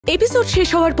Episode শেষ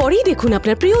হওয়ার পরেই দেখুন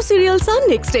আপনার প্রিয় সিরিয়াল সান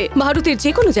নেক্সটে ভারতের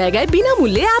যে কোনো জায়গায়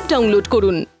বিনামূল্যে অ্যাপ ডাউনলোড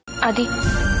করুন। আদি,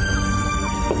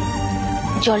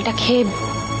 জলটা খেয়ে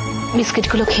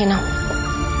বিস্কিটগুলো খেয়ে নাও।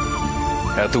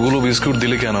 এতগুলো বিস্কুট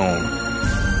দিলে কেন?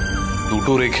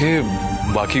 দুটো রেখে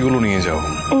বাকিগুলো নিয়ে যাও।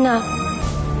 না,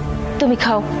 তুমি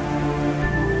খাও।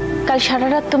 কাল সারা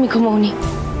রাত তুমি ঘুমোওনি,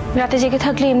 রাতে জেগে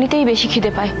থাকলে এমনিতেই বেশি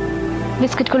খিদে পায়।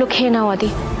 বিস্কিটগুলো খেয়ে নাও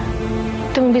আদি।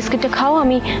 তুমি বিস্কিটটা খাও,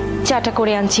 আমি চাটা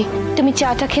করে আনছি। তুমি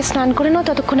চাটা খেয়ে স্নান করে নাও,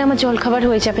 ততক্ষণে আমার জল খাবার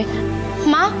হয়ে যাবে।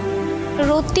 মা,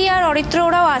 রতি আর অরিত্র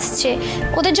ওরাও আসছে,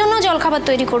 ওদের জন্য জল খাবার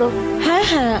তৈরি করো। হ্যাঁ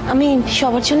হ্যাঁ, আমি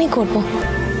সবার জন্যই করব।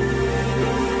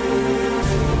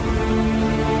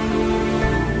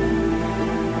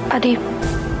 আদি,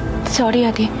 সরি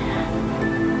আদি,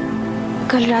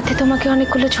 কাল রাতে তোমাকে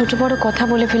অনেকগুলো ছোট বড় কথা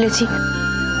বলে ফেলেছি।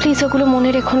 প্লিজ ওগুলো মনে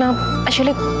রেখো না।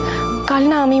 আসলে কাল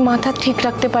না আমি মাথা ঠিক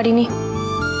রাখতে পারিনি।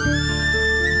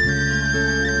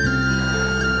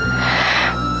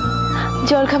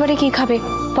 জল খাবারে কি খাবে?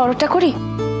 পরোটা করি?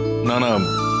 না না,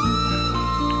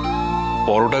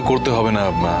 পরোটা করতে হবে না।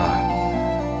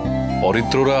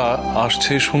 অরিত্ররা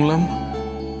আসছে শুনলাম।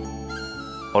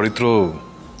 অরিত্র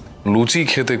লুচি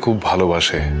খেতে খুব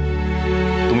ভালোবাসে,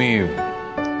 তুমি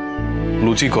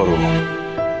লুচি করো।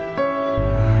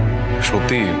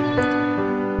 সত্যি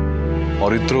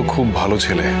অরিত্র খুব ভালো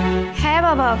ছেলে। হ্যাঁ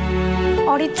বাবা,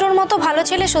 অরিত্রর মতো ভালো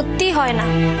ছেলে সত্যিই হয় না।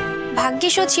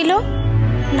 ভাগ্যিসও ছিল,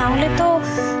 না হলে তো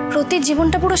রতির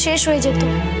জীবনটা পুরো শেষ হয়ে যেত।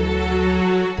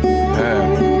 হ্যাঁ,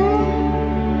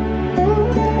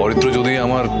 অরিত্র যদি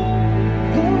আমার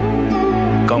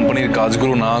কোম্পানির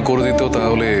কাজগুলো না করে দিত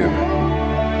তাহলে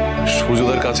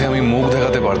সুজোদার কাছে আমি মুখ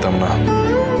দেখাতে পারতাম না।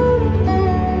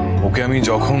 ওকে আমি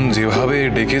যখন যেভাবে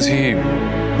ডেকেছি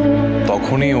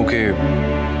তখনই ওকে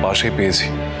পাশে পেয়েছি।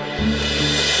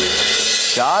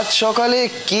 আজ সকালে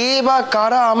কে বা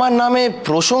কারা আমার নামে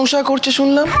প্রশংসা করছে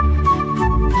শুনলাম।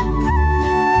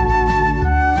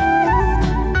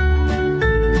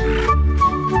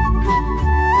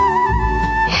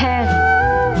 হ্যাঁ,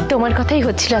 তোমার কথাই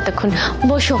হচ্ছিল এতক্ষণ।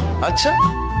 বসো। আচ্ছা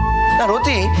না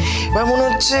রতি, এবার মনে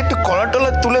হচ্ছে একটু কলার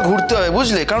টলার তুলে ঘুরতে হবে,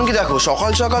 বুঝলে? কারণ কি দেখো,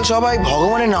 সকাল সকাল সবাই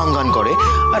ভগবানের নাম গান করে,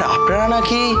 আর আপনারা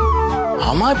নাকি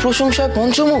আমার প্রশংসায়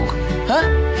পঞ্চমুখ। হ্যাঁ,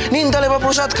 নিন তাহলে এবার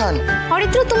প্রসাদ খান।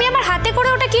 অরিত্র, তুমি আমার হাতে করে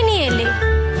ওটা কি নিয়ে এলে?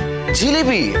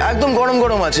 জিলিপি, একদম গরম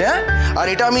গরম আছে। হ্যাঁ, আর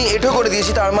এটা আমি এঁঠো করে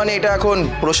দিয়েছি, তার মানে এটা এখন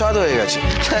প্রসাদ হয়ে গেছে,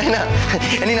 তাই না?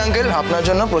 নিন আঙ্কেল, আপনার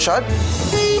জন্য প্রসাদ।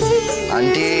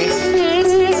 আন্টি,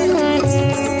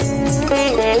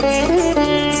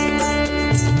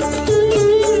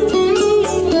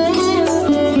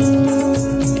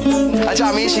 আচ্ছা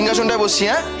আমি সিংহাসনটায় বসছি।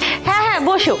 হ্যাঁ হ্যাঁ হ্যাঁ,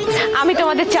 বসো, আমি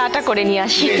তোমাদের চাটা করে নিয়ে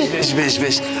আসি। বেশ বেশ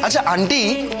বেশ। আচ্ছা আন্টি,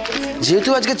 যেহেতু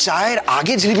আজকে চায়ের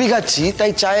আগে জিলিপি খাচ্ছি,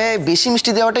 তাই চায়ে বেশি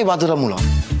মিষ্টি দেওয়াটাই বাধ্যতামূলক।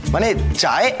 মানে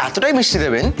চায়ে এতটাই মিষ্টি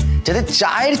দেবেন যাতে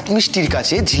চায়ের মিষ্টির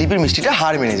কাছে জিলিপির মিষ্টিটা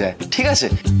হার মেনে যায়, ঠিক আছে?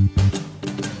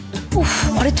 উফ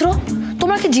অরিত্র,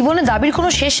 তোমার কি জীবনে দাবির কোনো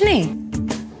শেষ নেই?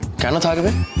 কেন থাকবে?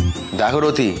 দেখো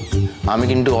রতি, আমি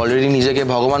কিন্তু অলরেডি নিজেকে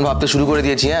ভগবান ভাবতে শুরু করে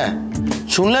দিয়েছি। হ্যাঁ,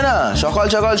 শুনলে না, সকাল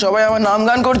সকাল সবাই আমার নাম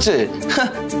গান করছে।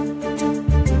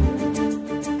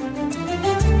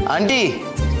 আন্টি,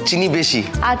 চিনি বেশি।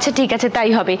 আচ্ছা ঠিক আছে,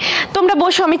 তাই হবে। তোমরা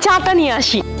বসো, আমি চাটা নিয়ে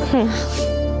আসি।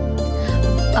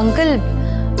 আঙ্কেল,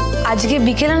 আজকে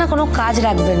বিকেলে না কোনো কাজ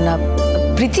রাখবেন না।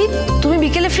 প্রীতি, তুমি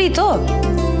বিকেলে ফ্রি তো?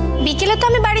 বিকেলে তো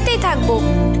আমি বাড়িতেই থাকবো।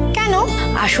 কেন?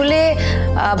 আসলে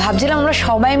ভাবছিলাম আমরা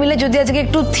সবাই মিলে যদি আজকে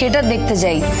একটু থিয়েটার দেখতে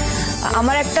যাই।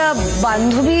 আমার একটা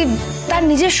বান্ধবী, তার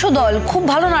নিজস্ব দল, খুব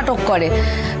ভালো নাটক করে।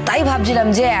 তাই ভাবছিলাম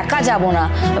যে একা যাব না,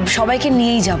 সবাইকে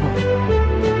নিয়েই যাব।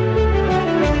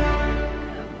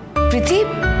 প্রীতি,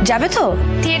 যাবে তো?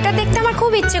 থিয়েটার দেখতে আমার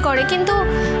খুব ইচ্ছে করে, কিন্তু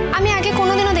আমি আগে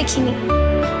কোনোদিনও দেখিনি।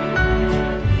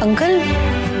 আঙ্কেল,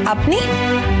 আপনি?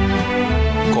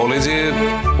 কলেজে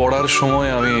পড়ার সময়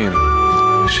আমি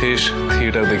শেষ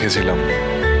থিয়েটার দেখেছিলাম,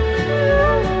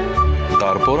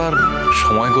 তারপর আর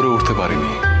সময় করে উঠতে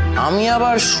পারিনি। আমি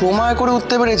আবার সময় করে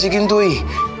উঠতে পেরেছি, কিন্তু ওই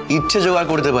ইচ্ছে জোগাড়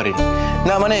করতে পারিনি।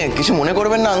 না মানে কিছু মনে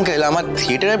করবেন না আঙ্কেল, আমার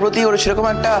থিয়েটারের প্রতি ওর সেরকম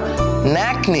একটা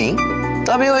ন্যাক নেই।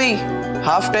 তবে ওই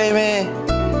হাফ টাইমে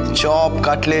চপ,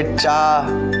 কাটলেট, চা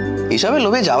এসবের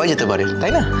লোভে যাওয়াই যেতে পারে,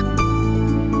 তাই না?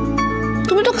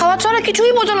 তুমি তো খাওয়া ছাড়া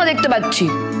কিছুই বোঝো না দেখতে পাচ্ছি।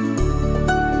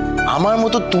 আমার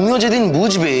মতো তুমিও যেদিন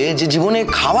বুঝবে যে জীবনে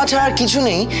খাওয়া ছাড়া আর কিছু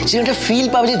নেই, সেদিন একটা ফিল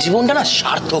পাবে যে জীবনটা না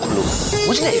সার্থক হলো,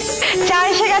 বুঝলে? চা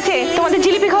এসে গেছে, তোমাদের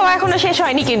জিলিপি খাওয়া এখনো শেষ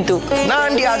হয়নি কিন্তু। না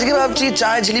আন্টি, আজকে ভাবছি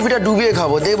চায়ের জিলিপিটা ডুবিয়ে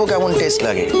খাবো, দেখবো কেমন টেস্ট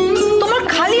লাগে। তোমার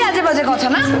খালি আজে বাজে কথা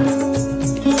না।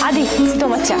 আদি,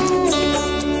 তোমার চা।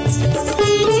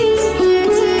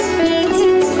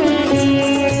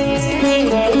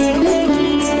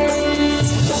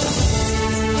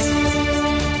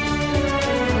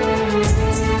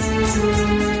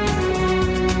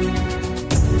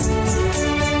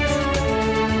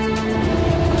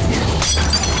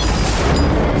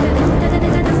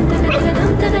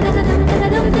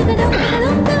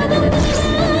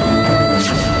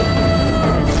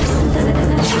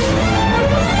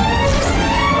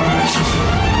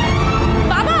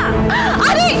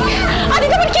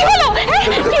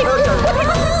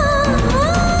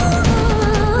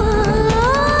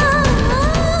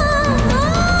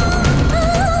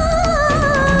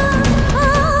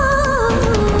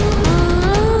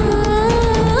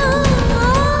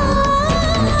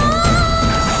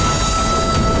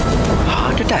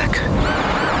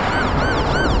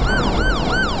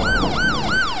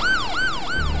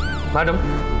 ম্যাডাম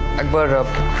একবার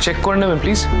চেক করে নেবেন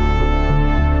প্লিজ।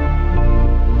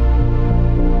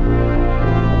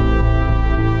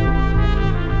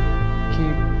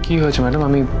 কি হয়েছে ম্যাডাম?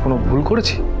 আমি কোনো ভুল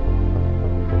করেছি?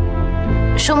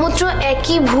 সমুদ্র,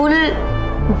 একই ভুল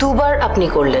দুবার আপনি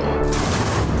করলেন।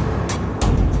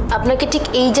 আপনাকে ঠিক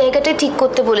এই জায়গাটা ঠিক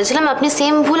করতে বলেছিলাম, আপনি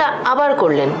সেম ভুল আবার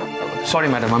করলেন। সরি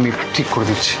ম্যাডাম, আমি ঠিক করে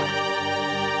দিচ্ছি।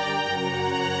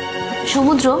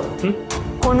 সমুদ্র,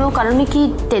 কোনো কারণে কি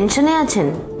টেনশনে আছেন?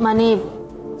 মানে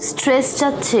স্ট্রেস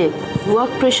যাচ্ছে,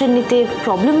 ওয়ার্ক প্রেশার নিতে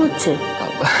প্রবলেম হচ্ছে?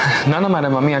 না না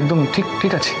ম্যাডাম, আমি একদম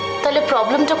ঠিক আছে। তাহলে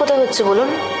প্রবলেমটা কোথায় হচ্ছে বলুন?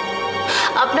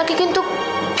 আপনাকে কিন্তু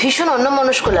ভীষণ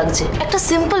অন্যমনস্ক লাগছে, একটা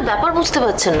সিম্পল ব্যাপার বুঝতে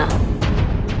পারছেন না।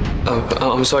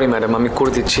 আমি সরি ম্যাডাম, আমি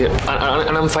করে দিচ্ছি।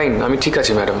 আই এম ফাইন, আমি ঠিক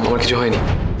আছি ম্যাডাম, আমার কিছু হয়নি।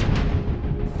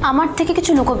 আমার থেকে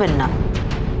কিছু লুকোবেন না,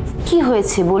 কি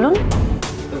হয়েছে বলুন?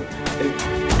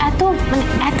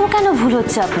 এত কেন ভুল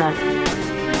হচ্ছে আপনার?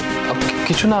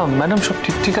 কিছু না ম্যাডাম, সব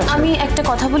ঠিক আছে। আমি একটা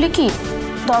কথা বলি কি,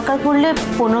 দরকার পড়লে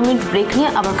 15 মিনিট ব্রেক নিয়ে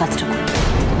আবার কাজটা করুন।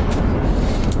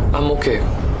 I'm okay.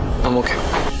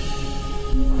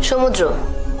 সমুদ্র,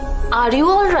 আর ইউ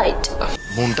অল রাইট?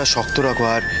 মনটা শক্ত রাখো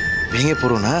আর ভেঙে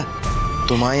পড়ো না।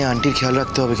 তোমায় আন্টির খেয়াল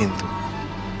রাখতে হবে কিন্তু।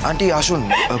 আন্টি আসুন,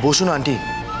 বসুন আন্টি।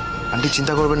 আন্টি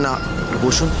চিন্তা করবেন না,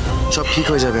 বসুন, সব ঠিক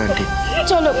হয়ে যাবে আন্টি।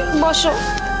 চলো বসো।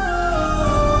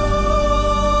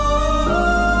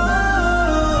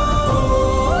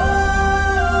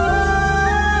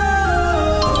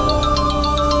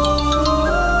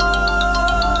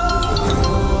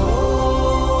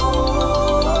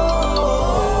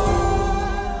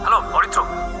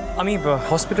 আমি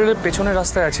হসপিটালের পেছনের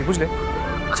রাস্তায় আছি, বুঝলে?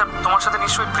 আচ্ছা, তোমার সাথে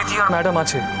নিশ্চয়ই প্রীতি আর ম্যাডাম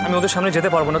আছে। আমি ওদের সামনে যেতে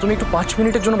পারবো না, তুমি একটু 5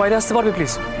 মিনিটের জন্য বাইরে আসতে পারবে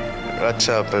প্লিজ?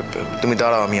 আচ্ছা তুমি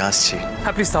দাঁড়াও, আমি আসছি।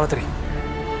 হ্যাঁ প্লিজ, তাড়াতাড়ি।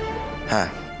 হ্যাঁ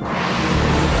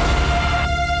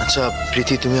আচ্ছা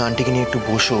প্রীতি, তুমি আন্টিকে নিয়ে একটু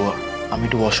বসো, আমি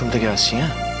একটু ওয়াশরুম থেকে আসছি।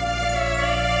 হ্যাঁ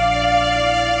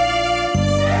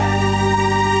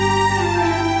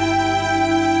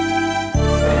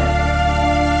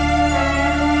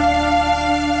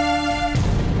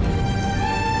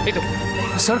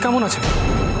স্যার কেমন আছেন?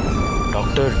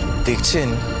 ডক্টর দেখছেন,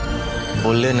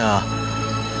 বললেন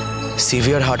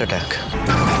সিভিয়ার হার্ট অ্যাটাক।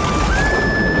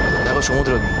 দেখো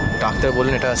সমুদ্র, ডাক্তার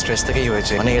বললেন এটা স্ট্রেস থেকেই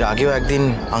হয়েছে। মানে এর আগেও একদিন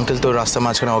আঙ্কেল তো রাস্তার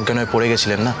মাঝখানে অজ্ঞান হয়ে পড়ে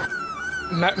গেছিলেন না?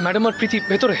 ম্যাডাম আর প্রীতি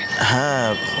ভেতরে? হ্যাঁ,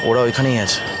 ওরা ওইখানেই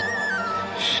আছে।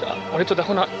 আরে তো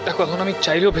দেখো এখন আমি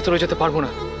চাইলেও ভেতরে যেতে পারবো না।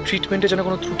 ট্রিটমেন্টে যেন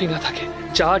কোনো ত্রুটি না থাকে।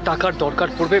 যা টাকার দরকার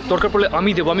পড়লে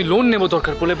আমি দেবো, আমি লোন নেবো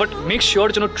দরকার পড়লে, বাট মেক শিওর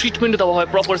যেন ট্রিটমেন্ট দেওয়া হয়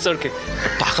প্রপার স্যারকে।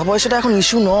 টাকা পয়সাটা এখন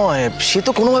ইস্যু নয়, সে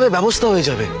তো কোনোভাবে ব্যবস্থা হয়ে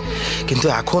যাবে, কিন্তু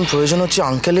এখন প্রয়োজন হচ্ছে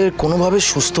আঙ্কেলের কোনোভাবে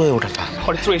সুস্থ হয়ে ওঠাটা।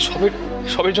 আরে তো এই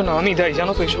সবের জন্য আমি দায়ী,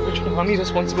 জানো তো? এই সবের জন্য আমি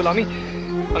রেসপন্সিবল।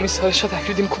 আমি স্যারের সাথে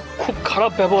একদিন খুব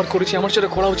খারাপ ব্যবহার করেছি, আমার সেটা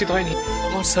করা উচিত হয়নি।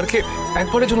 আমার স্যারকে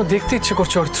একবারের জন্য দেখতে ইচ্ছে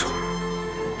করছে অর্থ,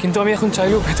 কিন্তু আমি এখন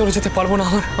চাইলেও ভেতরে যেতে পারবো না।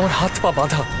 আমার হাত পা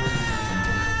বাঁধা।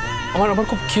 আমার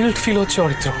খুব গিল্ট ফিল হচ্ছে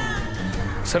অরিত্র।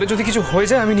 স্যারের যদি কিছু হয়ে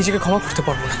যায় আমি নিজেকে ক্ষমা করতে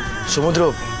পারবো না। সমুদ্র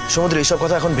এইসব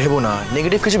কথা এখন ভেবো না,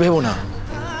 নেগেটিভ কিছু ভেবো না।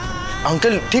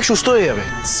 আঙ্কেল ঠিক সুস্থ হয়ে যাবে।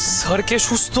 স্যারকে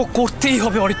সুস্থ করতেই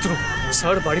হবে অরিত্র।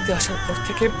 স্যার বাড়িতে আসার পর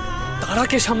থেকে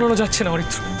তারাকে সামলানো যাচ্ছে না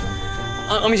অরিত্র।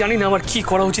 আমি জানি না আমার কি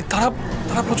করা উচিত।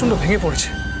 তারা প্রচন্ড ভেঙে পড়েছে।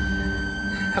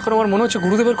 এখন আমার মনে হচ্ছে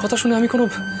গুরুদেবের কথা শুনে আমি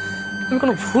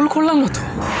কোনো ভুল করলাম না তো।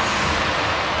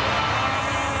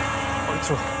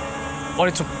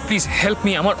 অরিত্র প্লিজ হেল্প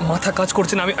মি, আমার মাথা কাজ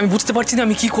করছে না। আমি বুঝতে পারছি না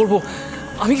আমি কি করব।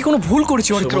 আমি কি কোনো ভুল করেছি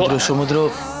অরিত্র? সমুদ্র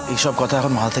এইসব কথা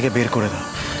এখন মাথা থেকে বের করে দাও।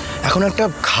 এখন একটা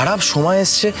খারাপ সময়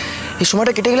এসছে, এই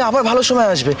সময়টা কেটে গেলে আবার ভালো সময়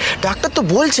আসবে। ডাক্তার তো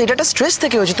বলছে এটা একটা স্ট্রেস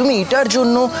থেকে হয়েছে। তুমি এটার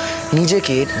জন্য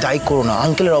নিজেকে দায়ী করো না,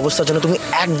 আঙ্কেলের অবস্থার জন্য তুমি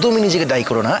একদমই নিজেকে দায়ী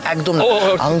করো না, একদম না।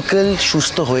 আঙ্কেল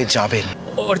সুস্থ হয়ে যাবেন।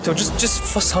 Aritra just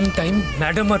for some time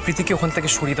madam আর প্রীতিকে ওখান থেকে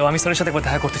সরিয়ে দাও। আমি স্যারের সাথে একবার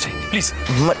দেখা করতে চাই প্লিজ।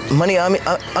 মানে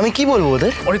আমি কি বলবো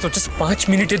ওদের? অরিত্র জাস্ট 5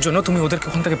 মিনিটের জন্য তুমি ওদেরকে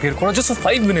ওখান থেকে বের করো, জাস্ট ফর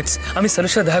 5 মিনিটস। আমি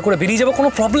স্যারের সাথে দেখা করে বেরিয়ে যাবো, কোনো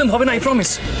প্রবলেম হবে না, আই প্রমিস।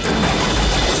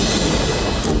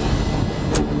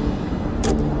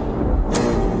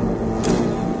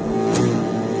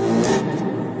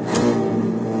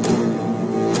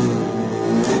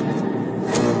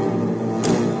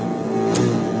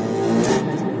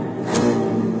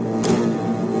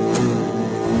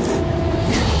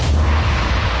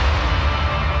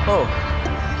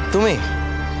 তুমি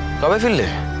কবে ফিরলে?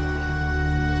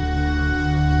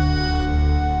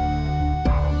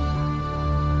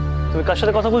 তুমি কার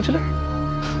সাথে কথা বলছিলে?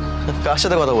 কার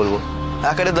সাথে কথা বলবো,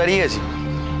 একারে দাঁড়িয়ে আছি।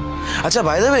 আচ্ছা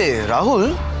বাই দ্য ওয়ে রাহুল,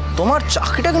 তোমার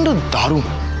চাকরিটা কিন্তু দারুণ।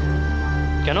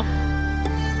 কেন?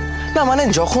 না মানে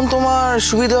যখন তোমার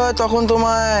সুবিধা হয় তখন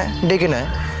তোমায় ডেকে নেয়,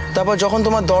 তারপর যখন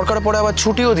তোমার দরকার পড়ে আবার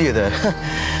ছুটিও দিয়ে দেয়।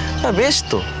 বেশ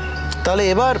তো, তাহলে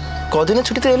এবার কদিনের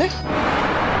ছুটিতে এলে?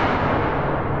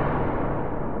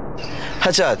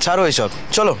 আচ্ছা ছাড়ো এইসব,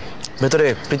 চলো ভেতরে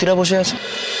প্রীতিরা বসে আছে।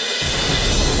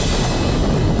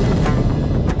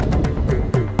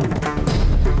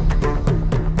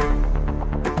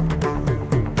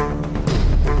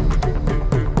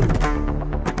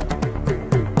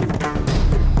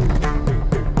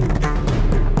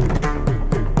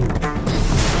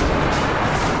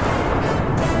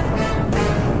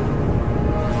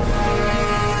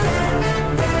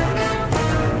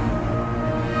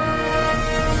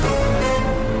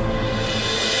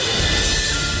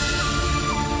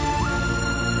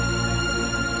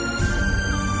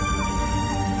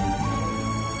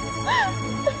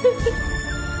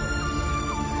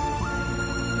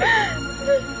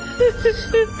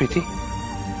 প্রীতি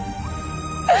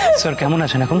স্যার কেমন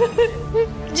আছেন এখন?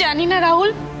 জানি না রাহুল,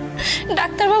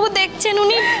 ডাক্তারবাবু দেখছেন,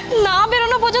 উনি না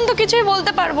বেরোনো পর্যন্ত কিছুই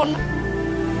বলতে পারবো না।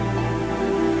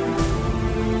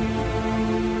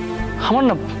 আমার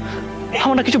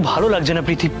না কিছু ভালো লাগছে না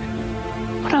প্রীতি।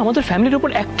 মানে আমাদের ফ্যামিলির উপর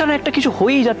একটা না একটা কিছু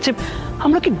হয়েই যাচ্ছে।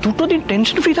 আমরা কি দুটো দিন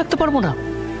টেনশন ফ্রি থাকতে পারবো না?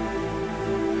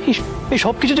 এই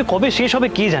সব কিছু যে কবে শেষ হবে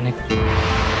কে জানে।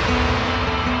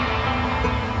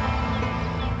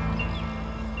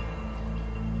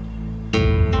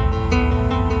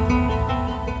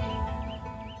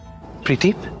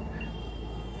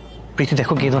 প্রীতি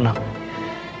দেখো, কেঁদো না।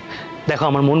 দেখো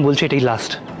আমার মন বলছে এটাই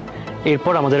লাস্ট,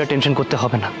 এরপর আমাদের আর টেনশন করতে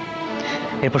হবে না,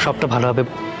 এরপর সবটা ভালো হবে।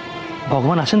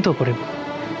 ভগবান আছেন তো উপরে,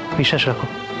 বিশ্বাস রাখো।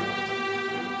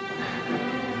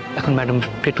 এখন ম্যাডাম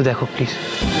একটু দেখো প্লিজ।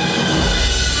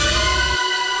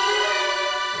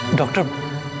 ডক্টর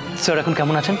স্যার এখন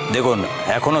কেমন আছেন? দেখুন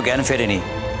এখনো জ্ঞান ফেরেনি,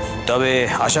 তবে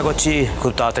আশা করছি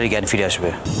খুব তাড়াতাড়ি জ্ঞান ফিরে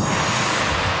আসবে।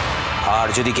 আর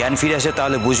যদি জ্ঞান ফিরে আসে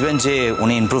তাহলে বুঝবেন যে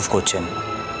উনি ইমপ্রুভ করছেন।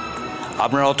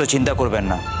 আপনারা অত চিন্তা করবেন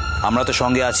না, আমরা তো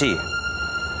সঙ্গে আছি,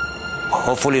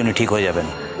 হোপফুলি উনি ঠিক হয়ে যাবেন।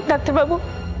 ডাক্তারবাবু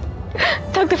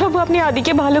আপনি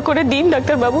আদিকে ভালো করে দিন।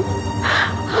 ডাক্তারবাবু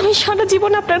আমি সারা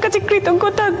জীবন আপনার কাছে কৃতজ্ঞ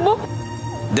থাকবো।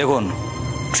 দেখুন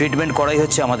ট্রিটমেন্ট করাই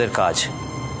হচ্ছে আমাদের কাজ,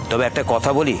 তবে একটা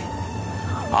কথা বলি,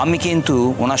 আমি কিন্তু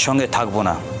ওনার সঙ্গে থাকবো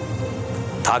না,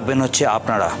 থাকবেন হচ্ছে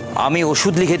আপনারা। আমি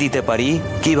ওষুধ লিখে দিতে পারি,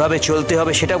 কিভাবে চলতে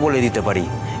হবে সেটা বলে দিতে পারি,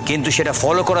 কিন্তু সেটা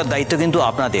ফলো করার দায়িত্ব কিন্তু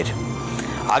আপনাদের।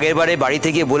 আগের বারে বাড়িতে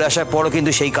গিয়ে বলে আসার পরও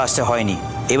কিন্তু সেই কাজটা হয়নি।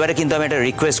 এবারে কিন্তু আমি একটা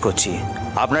রিকোয়েস্ট করছি,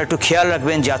 আপনারা একটু খেয়াল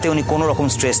রাখবেন যাতে উনি কোনো রকম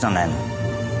স্ট্রেস না নেন।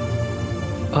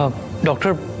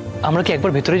 ডক্টর আমরা কি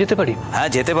একবার ভেতরে যেতে পারি? হ্যাঁ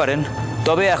যেতে পারেন,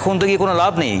 তবে এখন তো গিয়ে কোনো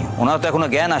লাভ নেই, ওনার তো এখনো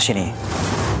জ্ঞান আসেনি।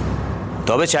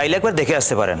 তবে চাইলে একবার দেখে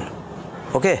আসতে পারেন।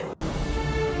 ওকে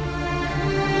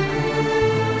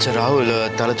আচ্ছা রাহুল,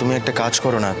 তাহলে তুমি একটা কাজ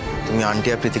করো না, তুমি আন্টি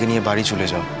আর প্রীতিকে নিয়ে বাড়ি চলে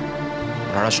যাও।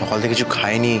 ওনারা সকাল থেকে কিছু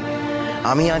খায়নি,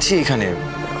 আমি আছি এখানে।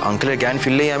 আঙ্কেলের জ্ঞান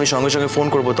ফিরলেই আমি সঙ্গে সঙ্গে ফোন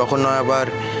করব, তখন নয় আবার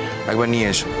একবার নিয়ে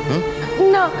এসো।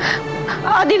 না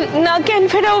আদি, না জ্ঞান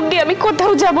ফেরা অবধি আমি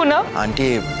কোথাও যাব না। আন্টি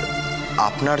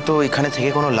আপনার তো এখানে থেকে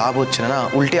কোনো লাভ হচ্ছে না,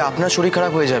 উল্টে আপনার শরীর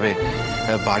খারাপ হয়ে যাবে।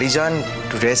 বাড়ি যান,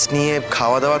 একটু রেস্ট নিয়ে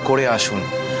খাওয়া দাওয়া করে আসুন।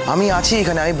 আমি আছি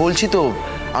এখানে, আমি বলছি তো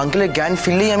আঙ্কেলের জ্ঞান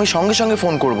ফিরলেই আমি সঙ্গে সঙ্গে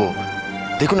ফোন করব।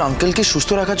 দেখুন আঙ্কেলকে সুস্থ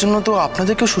রাখার জন্য তো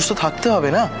আপনাদেরকেও সুস্থ থাকতে হবে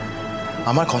না।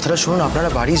 আমার কথাটা শুনুন, আপনারা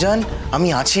বাড়ি যান, আমি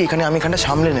আছি এখানে, আমি এখানটা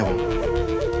সামলে নেব।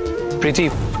 প্রীতি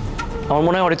আমার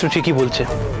মনে হয় অরিত্র ঠিকই বলছে,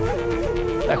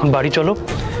 এখন বাড়ি চলো,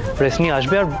 রেস্ট নিয়ে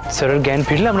আসবে, আর স্যারের জ্ঞান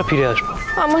ফিরলে আমরা ফিরে আসবো।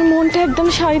 আমার মনটা একদম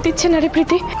সাড়ে দিচ্ছে না রে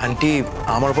প্রীতি। আন্টি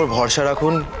আমার উপর ভরসা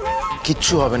রাখুন,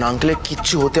 কিচ্ছু হবে না, আঙ্কেলের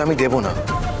কিচ্ছু হতে আমি দেব না।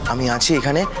 আমি আছি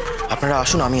এখানে, আপনারা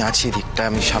আসুন, আমি আছি, দিকটা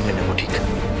আমি সামনে নেব। ঠিক,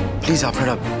 প্লিজ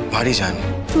আপনারা বাড়ি যান।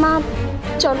 মা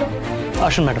চলো।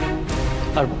 আসুন ম্যাডাম।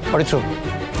 আর অরিত্র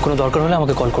কোনো দরকার হলে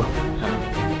আমাকে কল করো।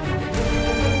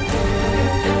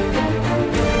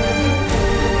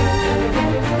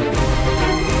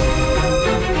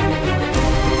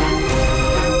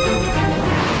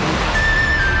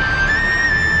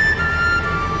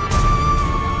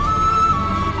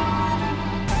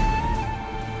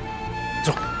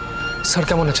 স্যার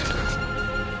কেমন আছেন?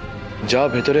 যা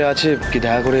ভেতরে আছে কি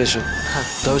দেখা করে এসো।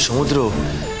 তবে সমুদ্র,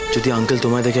 যদি আঙ্কেল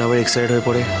তোমায় দেখে আবার এক্সাইটেড হয়ে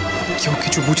পড়ে? কেউ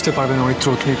কিছু বুঝতে পারবে না অরিত্র,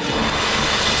 তুমি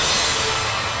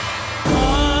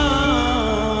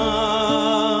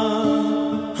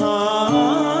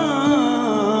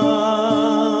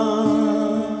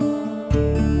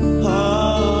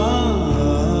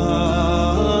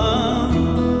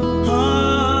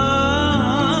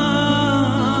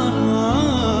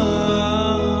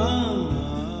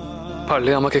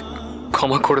পারলে আমাকে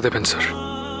ক্ষমা করে দেবেন স্যার।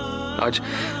 আজ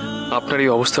আপনার এই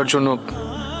অবস্থার জন্য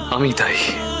আমি দায়ী।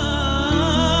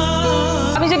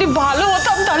 আমি যদি ভালো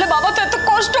হতাম তাহলে বাবা তো এত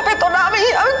কষ্ট পেত না। আমি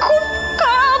খুব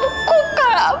খারাপ, খুব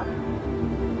খারাপ।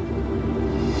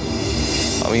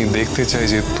 আমি দেখতে চাই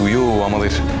যে তুইও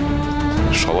আমাদের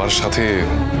সবার সাথে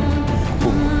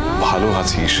খুব ভালো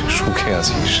আছিস, সুখে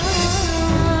আছিস।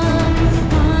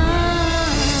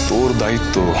 তোর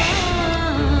দায়িত্ব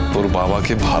তোর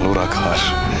বাবাকে ভালো রাখার।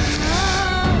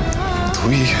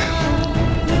 তুই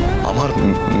আমার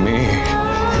মেয়ে।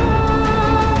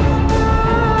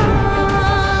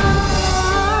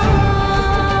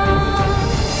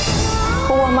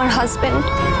 ও আমার হাজবেন্ড,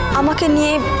 আমাকে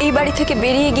নিয়ে এই বাড়ি থেকে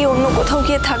বেরিয়ে গিয়ে অন্য কোথাও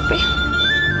গিয়ে থাকবে,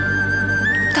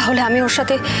 তাহলে আমি ওর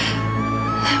সাথে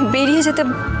বেরিয়ে যেতে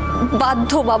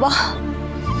বাধ্য। বাবা,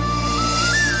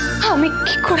 আমি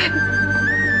কি করে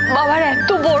বাবার এত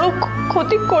বড়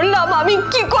ক্ষতি করলাম? আমি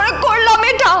কি করে করলাম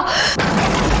এটা?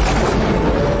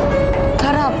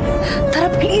 তারা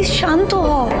প্লিজ শান্ত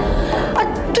হ। আর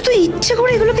তুই তো ইচ্ছে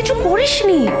করে এগুলো কিছু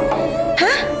করিসনি,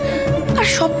 হ্যাঁ? আর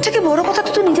সব থেকে বড় কথা,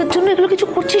 তুই তো নিজের জন্য এগুলো কিছু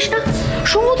করছিস না,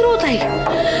 সমুদ্রও তাই।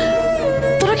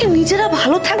 তোরা কি নিজেরা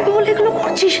ভালো থাকবে বলে এগুলো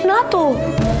করছিস না তো?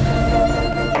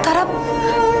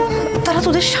 তারা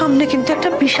তোদের সামনে কিন্তু একটা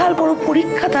বিশাল বড়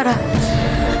পরীক্ষা। তারা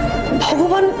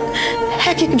ভগবান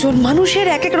এক একজন মানুষের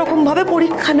এক এক রকম ভাবে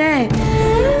পরীক্ষা নেয়।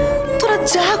 তোরা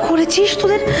যা করেছিস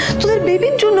তোদের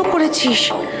বেবির জন্য করেছিস,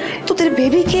 তোদের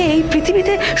বেবিকে এই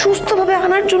পৃথিবীতে সুস্থভাবে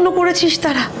আনার জন্য করেছিস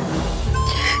তারা।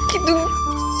 কিন্তু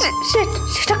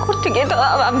সেটা করতে গিয়ে তো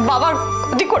বাবার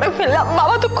ক্ষতি করে ফেললাম।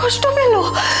 বাবা তো কষ্ট পেল।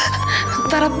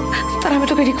 তারা আমি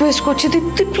তোকে রিকোয়েস্ট করছি,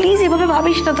 তুই প্লিজ এভাবে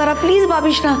ভাবিস না। তারা প্লিজ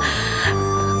ভাবিস না।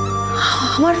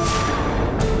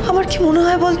 আমার কি মনে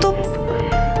হয় বলতো,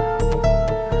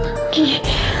 কি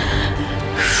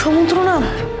সমুদ্র না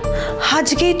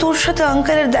আজকেই তোর সাথে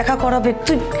আঙ্কেলের দেখা করাবে।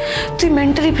 তুই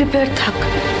মেন্টালি প্রিপেয়ার থাক।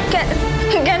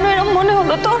 কেন এরকম মনে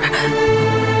হলো তোর?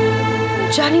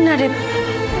 জানি না রে,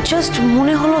 জাস্ট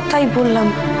মনে হলো তাই বললাম।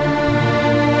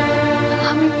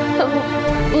 আমি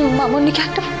মামনিকে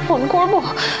একটা ফোন করবো।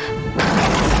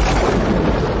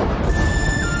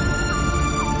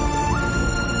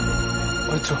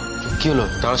 কি হলো?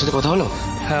 তার সাথে কথা হলো?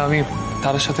 হ্যাঁ, আমি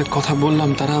তার সাথে কথা বললাম।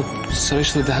 তারা স্যারের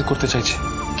সাথে দেখা করতে চাইছে।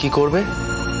 কি করবে?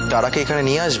 তারাকে এখানে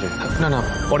নিয়ে আসবে? না না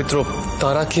পবিত্র,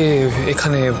 তারাকে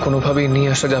এখানে কোনোভাবেই নিয়ে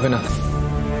আসা যাবে না।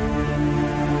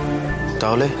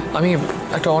 তাহলে? আমি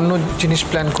একটা অন্য জিনিস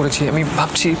প্ল্যান করেছি। আমি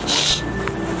ভাবছি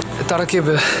তারাকে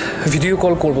ভিডিও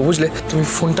কল করব, বুঝলে? তুমি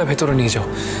ফোনটা ভেতরে নিয়ে যাও,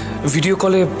 ভিডিও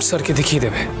কলে স্যারকে দেখিয়ে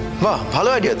দেবে। বাহ, ভালো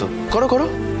আইডিয়া তো। করো করো।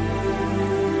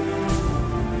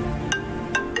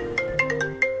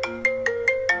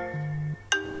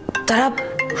 তারা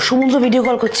সমুদ্র ভিডিও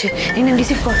কল করছে, এনে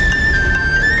রিসিভ কর।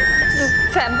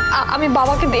 স্যাম, আমি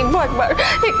বাবাকে দেখবো একবার,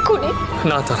 এক্ষুনি।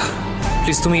 না তারা,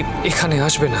 প্লিজ তুমি এখানে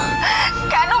আসবে না।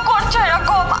 কেন করছো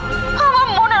এরকম? আমার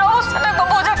মনের অবস্থাটা তো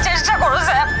বোঝার চেষ্টা করো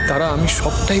স্যাম। তারা আমি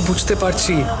সবটাই বুঝতে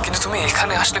পারছি, কিন্তু তুমি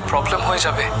এখানে আসলে প্রবলেম হয়ে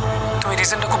যাবে। তুমি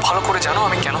রিজনটা খুব ভালো করে জানো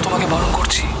আমি কেন তোমাকে বারণ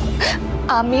করছি।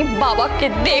 আমি বাবাকে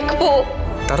দেখবো।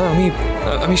 তারা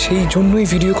আমি সেই জন্যই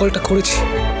ভিডিও কলটা করেছি।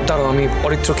 তারা আমি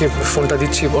অরিত্রকে ফোনটা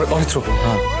দিচ্ছি। অরিত্র,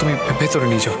 তুমি ভেতরে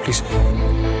নিয়ে যাও প্লিজ।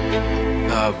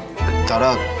 তারা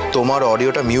তোমার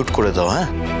অডিওটা মিউট করে দাও। হ্যাঁ,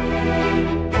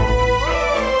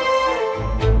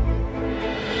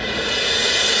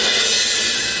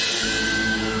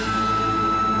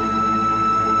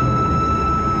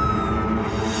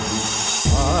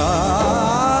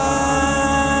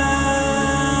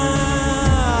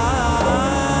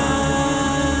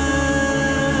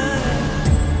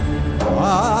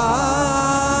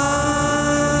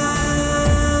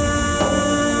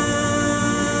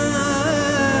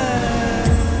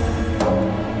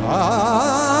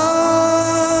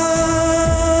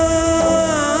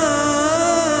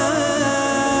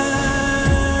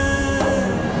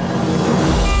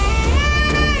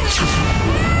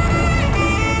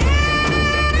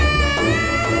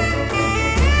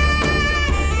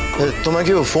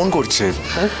 তোমাকে ও ফোন করছে।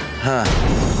 হ্যাঁ।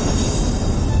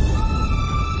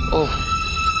 ও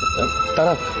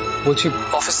তারা, বলছি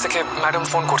অফিস থেকে ম্যাডাম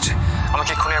ফোন করছে, আমাকে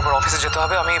এক্ষুনি একবার অফিসে যেতে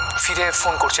হবে। আমি ফিরে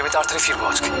ফোন করছি, আমি তাড়াতাড়ি ফিরবো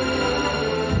আজকে।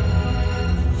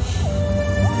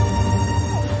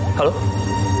 হ্যালো,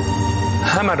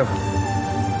 হ্যাঁ ম্যাডাম,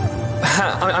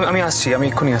 হ্যাঁ আমি আসছি, আমি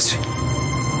এক্ষুনি আসছি।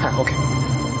 হ্যাঁ ওকে।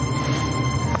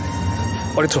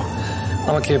 অরিত্র,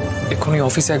 আমাকে এক্ষুনি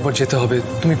অফিসে একবার যেতে হবে,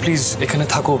 তুমি প্লিজ এখানে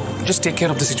থাকো। Just take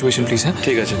care of the situation please. হ্যাঁ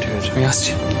ঠিক আছে, ঠিক আছে, আমি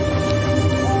আসছি।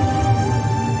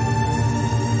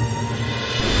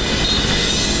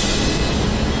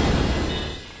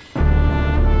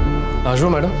 আসবো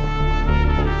ম্যাডাম?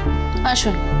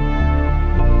 আসুন।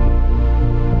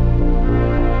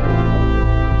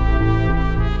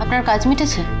 আপনার কাজ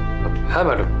মিটেছে? হ্যাঁ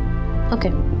ম্যাডাম। ওকে,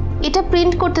 এটা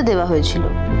প্রিন্ট করতে দেওয়া হয়েছিল,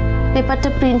 পেপারটা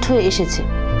প্রিন্ট হয়ে এসেছে,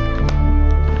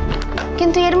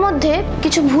 কিন্তু এর মধ্যে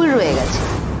কিছু ভুল রয়ে গেছে।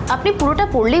 আপনি পুরোটা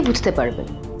পড়লেই বুঝতে পারবেন।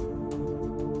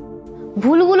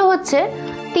 ভুলগুলো হচ্ছে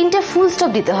 3টে ফুল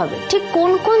স্টপ দিতে হবে, ঠিক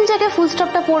কোন কোন জায়গায় ফুল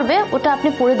স্টপটা পড়বে ওটা আপনি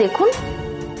পড়ে দেখুন,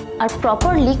 আর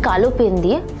প্রপারলি কালো পেন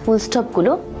দিয়ে ফুল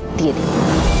স্টপগুলো দিয়ে দিন।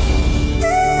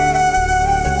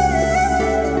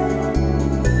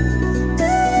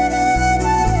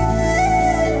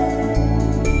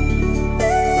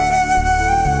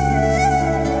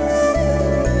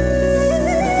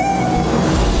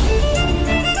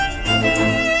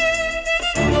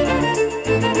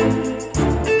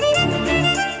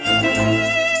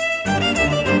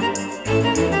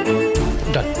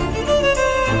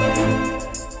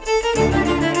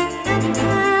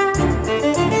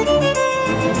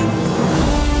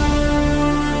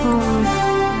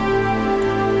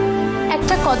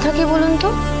 কথা কি বলুন তো,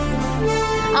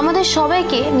 আমাদের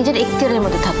সবাইকে নিজের এখতিয়ারের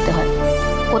মধ্যে থাকতে হয়।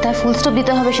 কোথায় ফুল স্টপ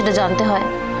দিতে হবে সেটা জানতে হয়,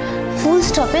 ফুল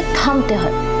স্টপে থামতে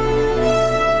হয়,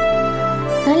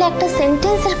 নাহলে একটা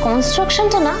সেন্টেন্সের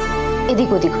কনস্ট্রাকশনটা না এদিক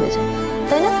ওদিক হয়ে যায়,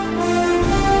 তাই না?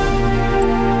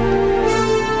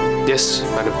 Yes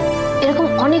madam. এরকম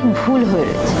অনেক ভুল হয়ে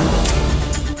রয়েছে।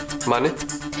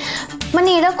 মানে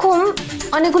এরকম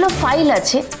অনেকগুলো ফাইল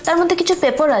আছে, তার মধ্যে কিছু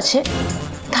পেপার আছে,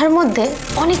 তার মধ্যে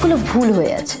অনেকগুলো ভুল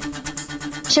হয়ে আছে,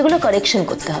 সেগুলো কারেকশন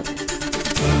করতে হবে।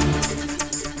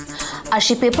 আর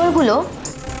সেই পেপারগুলো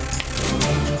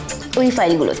ওই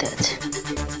ফাইলগুলোতে আছে।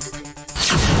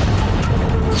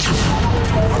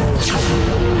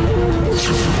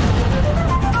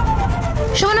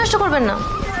 সময় নষ্ট করবেন না,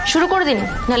 শুরু করে দিন,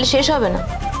 নাহলে শেষ হবে না।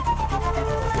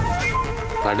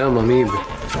 ম্যাডাম, আমি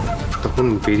তখন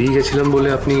বেরিয়ে গেছিলাম বলে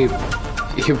আপনি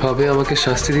এইভাবে আমাকে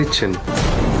শাস্তি দিচ্ছেন?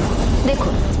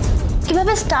 দেখুন,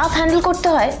 কিভাবে স্টাফ হ্যান্ডেল করতে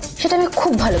হয় সেটা আমি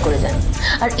খুব ভালো করে জানি,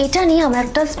 আর এটা নিয়ে আমার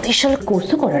একটা স্পেশাল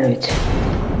কোর্সও করা রয়েছে।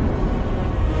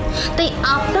 তাই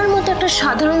আপনার মতো একটা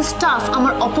সাধারণ স্টাফ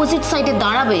আমার অপোজিট সাইডে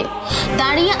দাঁড়াবে,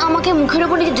 দাঁড়িয়ে আমাকে মুখের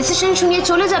উপর নিজে ডিসিশন শুনিয়ে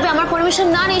চলে যাবে আমার পারমিশন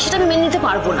না নিয়ে, সেটা আমি মেনে নিতে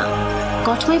পারবো না।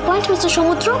 গট মাই পয়েন্ট মিস্টার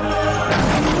সমুদ্র?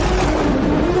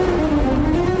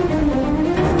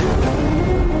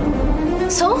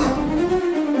 সো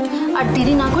আর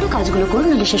দেরি না করে কাজগুলো করুন,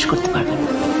 নাহলে শেষ করতে পারবেন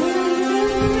না।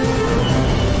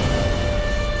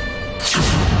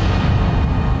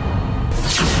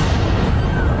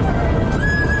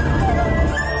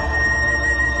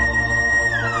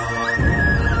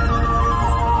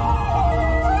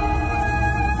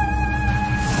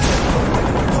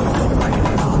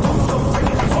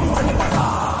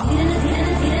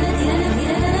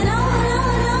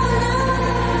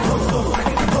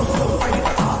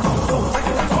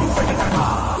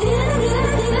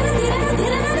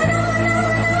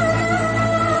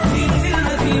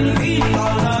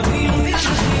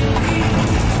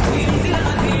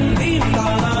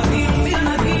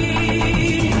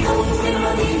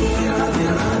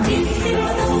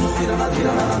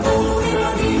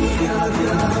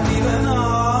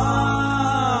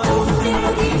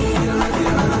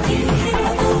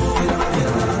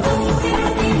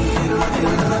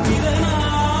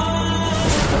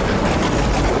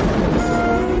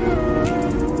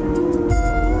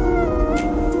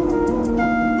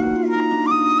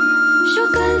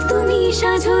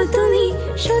 সাজো তুমি,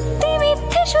 সত্যি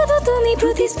মিথ্যে শুধু তুমি,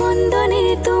 প্রতিস্পন্দনে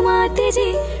তোমাতে যে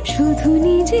শুধু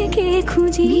নিজেকে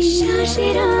খুঁজি,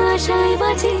 বিশ্বাসের আশায়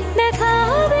বাঁচে দেখা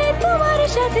হবে তোমার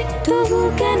সাথে, তবু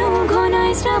কেন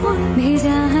ঘনায় শ্রাবণ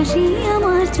ভেজা হাসি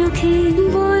আমার চোখে,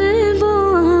 বলবো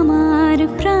আমার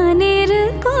প্রাণের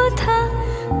কথা,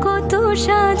 কত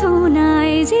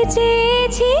সাধনায় যে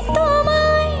চেয়েছি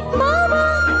তোমায়, বাবা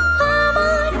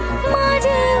আমার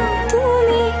মাঝে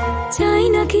তুমি, চাই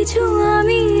না কিছু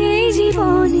আমি এই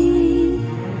জীবনে,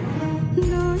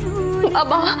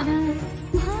 বাবা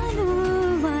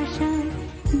ভালোবাসা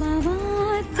বাবা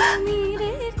তুমি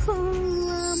রেখো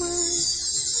আমার।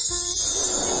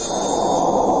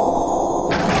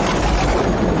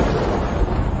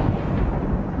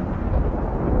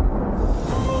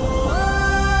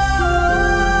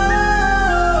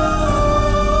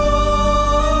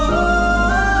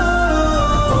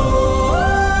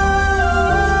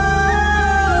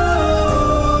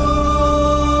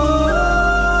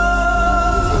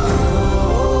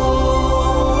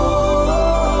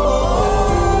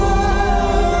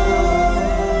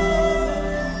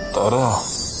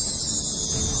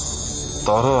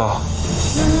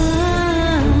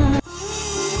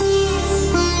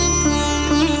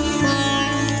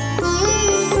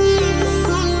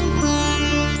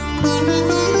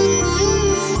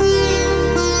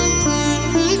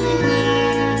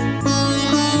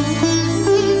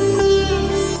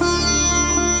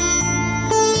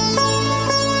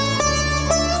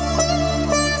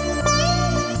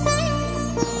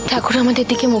 ঠাকুর আমাদের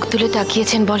দিকে মুখ তুলে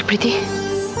তাকিয়েছেন বল প্রীতি?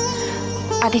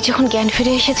 আদি যখন জ্ঞান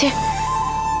ফিরে এসেছে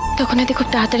তখন আদি খুব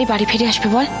তাড়াতাড়ি বাড়ি ফিরে আসবে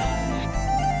বল?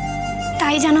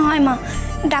 তাই যেন হয় মা।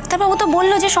 ডাক্তারবাবু তো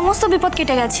বললো যে সমস্ত বিপদ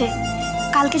কেটে গেছে।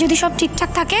 কালকে যদি সব ঠিকঠাক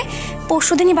থাকে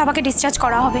পরশুদিনই বাবাকে ডিসচার্জ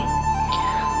করা হবে।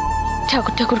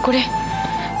 ঠাকুর ঠাকুর করে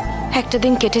একটা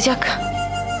দিন কেটে যাক,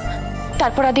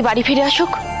 তারপর আদি বাড়ি ফিরে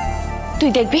আসুক।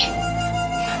 তুই দেখবি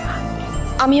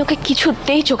আমি ওকে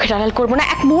কিছুতেই চোখের আড়াল করবো না,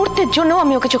 এক মুহূর্তের জন্য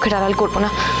আমি ওকে চোখের আড়াল করবো না।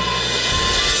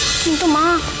 কিন্তু মা,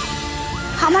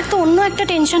 আমার তো অন্য একটা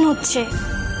টেনশন হচ্ছে।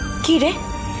 কি রে?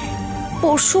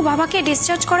 পরশু বাবাকে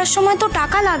ডিসচার্জ করার সময় তো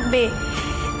টাকা লাগবে,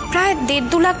 প্রায়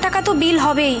 1.5-2 লাখ টাকা তো বিল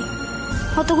হবেই।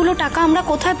 অতগুলো টাকা আমরা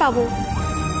কোথায় পাবো?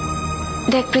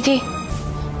 দেখ প্রীতি,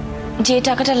 যে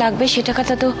টাকাটা লাগবে সে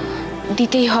টাকাটা তো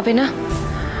দিতেই হবে না।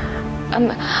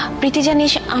 প্রীতি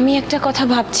জানিস, আমি একটা কথা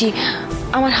ভাবছি,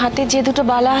 আমার হাতে যে দুটো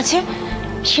বালা আছে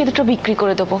সে দুটো বিক্রি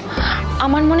করে দেবো।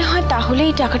 আমার মনে হয়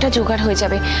তাহলেই টাকাটা জোগাড় হয়ে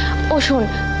যাবে। ও শোন,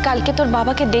 কালকে তোর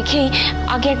বাবাকে দেখেই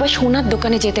আগে একবার সোনার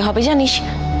দোকানে যেতে হবে জানিস।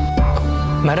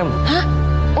 ম্যাডাম। হ্যাঁ?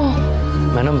 ও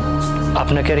ম্যাডাম,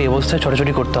 আপনাকে আর এই অবস্থায়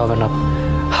ছোটাছুটি করতে হবে না।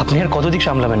 আপনি আর কত দিক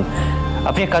সামলাবেন?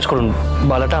 আপনি এক কাজ করুন,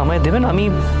 বালাটা আমায় দেবেন, আমি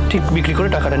ঠিক বিক্রি করে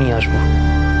টাকাটা নিয়ে আসবো।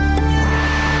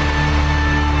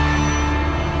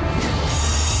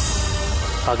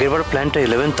 আগেরবার প্ল্যানটা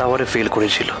 11th আওয়ারে ফেল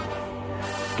করেছিল,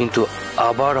 কিন্তু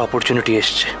আবার অপরচুনিটি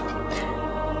এসছে।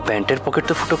 প্যান্টের পকেট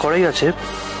তো ফুটো করাই আছে,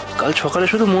 কাল সকালে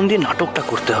শুধু মন দিয়ে নাটকটা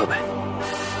করতে হবে।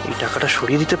 এই টাকাটা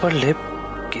সরিয়ে দিতে পারলে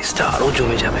কেসটা আরো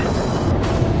জমে যাবে।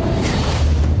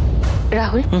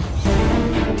 রাহুল,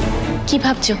 কি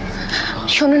ভাবছো?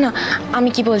 শোনো না, আমি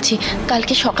কি বলছি,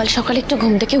 কালকে সকাল সকাল একটু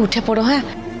ঘুম থেকে উঠে পড়ো। হ্যাঁ,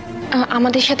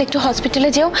 আমাদের সাথে একটু হসপিটালে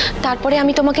যেও, তারপরে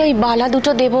আমি তোমাকে ওই বালা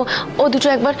দুটো দেবো, ও দুটো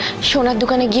একবার সোনার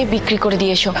দোকানে গিয়ে বিক্রি করে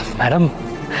দিয়ে এসো। ম্যাডাম,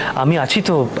 আমি আছি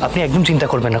তো, আপনি একদম চিন্তা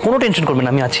করবেন না, কোনো টেনশন করবেন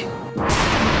না, আমি আছি।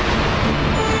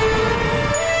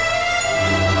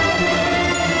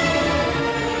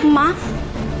 মা,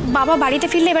 বাবা বাড়িতে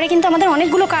ফিরলে এবারে কিন্তু আমাদের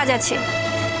অনেকগুলো কাজ আছে।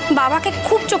 বাবাকে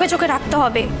খুব চোখে চোখে রাখতে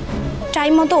হবে,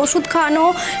 টাইম মতো ওষুধ খাওয়ানো,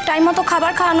 টাইম মতো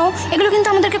খাবার খাওয়ানো, এগুলো কিন্তু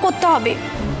আমাদেরকে করতে হবে।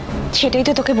 সেটাই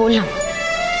তো তোকে বললাম।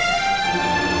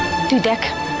 তুই দেখ,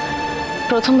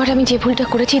 প্রথমবার আমি যে ভুলটা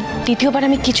করেছি, দ্বিতীয়বার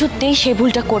আমি কিছুতেই সে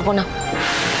ভুলটা করব না।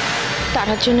 তার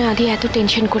জন্য আদি এত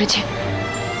টেনশন করেছে।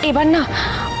 এবার না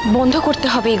বন্ধ করতে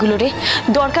হবে এগুলো রে।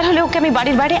 দরকার হলে ওকে আমি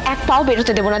বাড়ির বাইরে এক পাও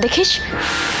বেরোতে দেবো না, দেখিস।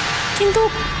 কিন্তু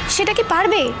সেটা কি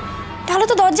পারবে? তাহলে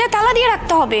তো দরজায় তালা দিয়ে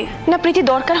রাখতে হবে। না প্রীতি,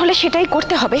 দরকার হলে সেটাই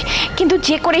করতে হবে, কিন্তু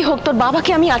যে করেই হোক তোর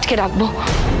বাবাকে আমি আটকে রাখবো।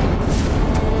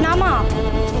 না মা,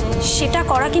 সেটা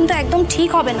করা কিন্তু একদম ঠিক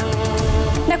হবে না।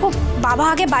 দেখো, বাবা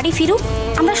আগে বাড়ি ফিরুক,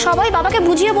 আমরা সবাই বাবাকে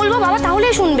বুঝিয়ে বলবো, বাবা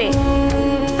তাহলেই শুনবে।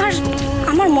 আর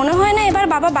আমার মনে হয় না এবার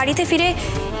বাবা বাড়িতে ফিরে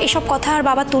এসব কথা আর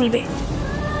বাবা তুলবে।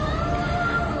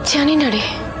 জানি না রে,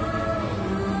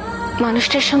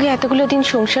 মানুষটার সঙ্গে এতগুলো দিন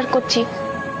সংসার করছি,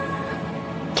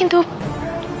 কিন্তু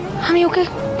আমি ওকে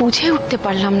বুঝে উঠতে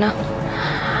পারলাম না।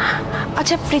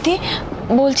 আচ্ছা প্রীতি,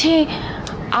 বলছি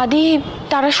আদি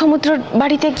তারা সমুদ্র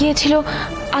বাড়িতে গিয়েছিল,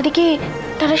 আদি কি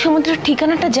তারা সমুদ্রের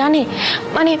ঠিকানাটা জানে?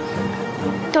 মানে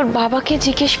তোর বাবাকে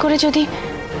জিজ্ঞেস করে যদি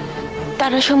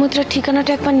তারা সমুদ্রের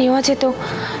ঠিকানাটা একবার নেওয়া যেত,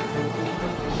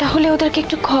 তাহলে ওদেরকে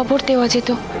একটু খবর দেওয়া যেত।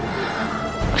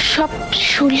 সব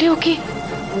শুনলেও কি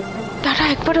তারা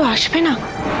একবারও আসবে না?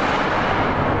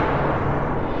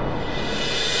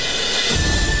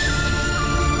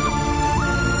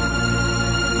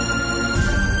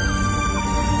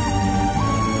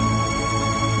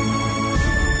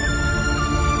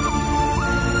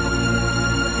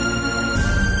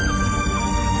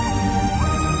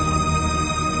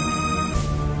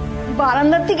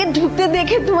 বারান্দার থেকে ঢুকতে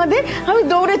দেখে তোমাদের আমি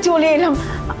দৌড়ে চলে এলাম।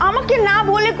 আমাকে না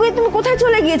বলে কই তুমি কোথায়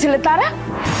চলে গিয়েছিলে? তারা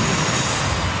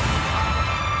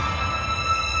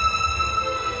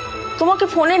তোমাকে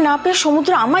ফোনে না পেয়ে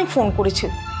সমুদ্র আমায় ফোন করেছিল।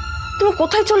 তুমি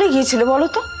কোথায় চলে গিয়েছিলে বলো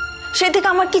তো? সেই থেকে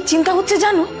আমার কি চিন্তা হচ্ছে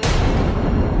জানো?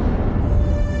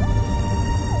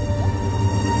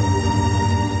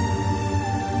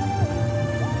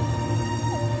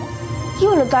 কি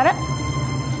হলো তারা?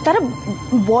 তারা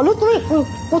বলো, তুমি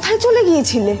কোথায় চলে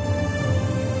গিয়েছিলে?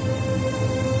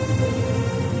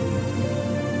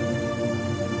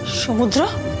 সমুদ্র,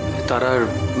 তারার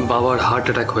বাবার হার্ট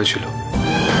অ্যাটাক হয়েছিল,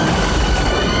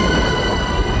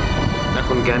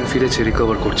 এখন জ্ঞান ফিরেছে,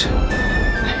 রিকভার করছে।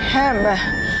 হ্যাঁ,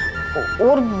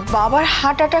 ওর বাবার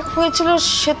হার্ট অ্যাটাক হয়েছিল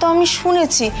সে তো আমি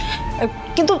শুনেছি,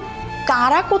 কিন্তু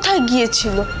তারা কোথায়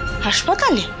গিয়েছিল?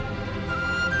 হাসপাতালে?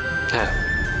 হ্যাঁ।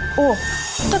 ও,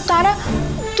 তো তারা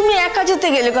তুমি একা যেতে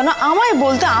গেলে কেন? আমায়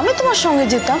বলতে, আমি তোমার সঙ্গে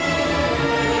যেতাম।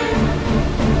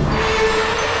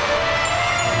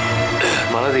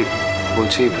 মালাদি,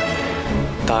 বলছি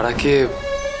তারাকে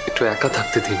একটু একা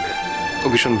থাকতে দিন। ও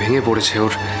ভীষণ ভেঙে পড়েছে,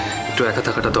 ওর একটু একা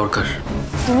থাকাটা দরকার।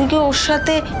 তুমি কি ওর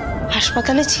সাথে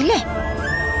হাসপাতালে ছিলে?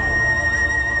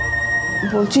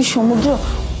 বলছি সমুদ্র,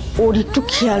 ওর একটু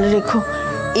খেয়াল রেখো।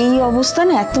 এই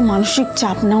অবস্থানে এত মানসিক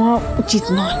চাপ নেওয়া উচিত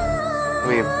নয়।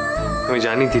 আমি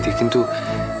জানি দিদি, কিন্তু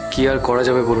কি আর করা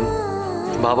যাবে বলুন?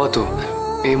 বাবা তো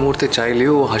এই মুহূর্তে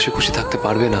চাইলেও হাসি খুশি থাকতে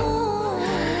পারবে না।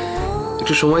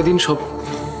 একটু সময় দিন, সব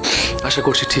আশা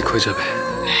করছি ঠিক হয়ে যাবে।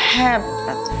 হ্যাঁ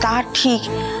তা ঠিক।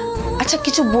 আচ্ছা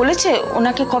কিছু বলেছে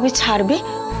ওনাকে কবে ছাড়বে?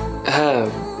 হ্যাঁ,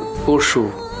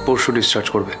 পরশু ডিসচার্জ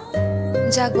করবে।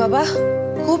 যাক বাবা,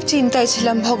 খুব চিন্তায়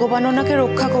ছিলাম, ভগবান ওনাকে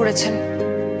রক্ষা করেছেন।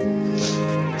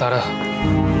 তারা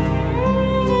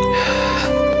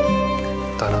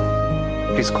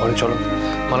প্লিজ ঘরে চলো,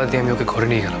 মালা দিয়ে আমি ওকে ঘরে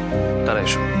নিয়ে গেলাম। তারা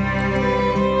এসো।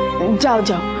 যাও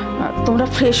যাও, তোমরা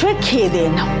ফ্রেশ হয়ে খেয়ে দিয়ে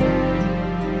নাও।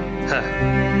 হ্যাঁ।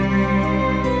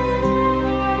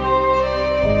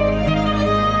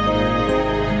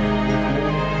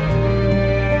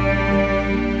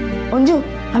 অঞ্জু,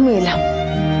 আমি এলাম।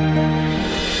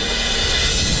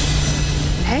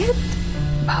 হ্যাঁ,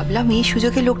 ভাবলাম এই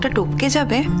সুযোগে লোকটা টপকে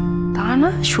যাবে, তা না,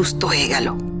 সুস্থ হয়ে গেল।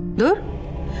 দূর,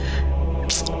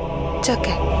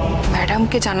 যাকে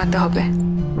ম্যাডামকে জানাতে হবে।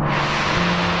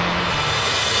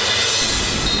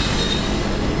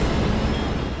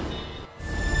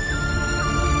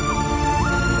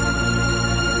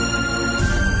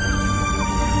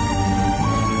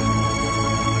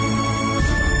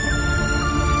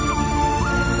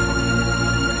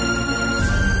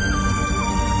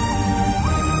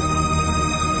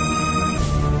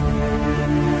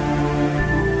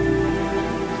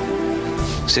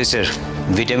 সিস্টার,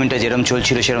 ভিটামিনটা যেরকম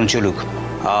চলছিল সেরকম চলুক,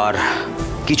 আর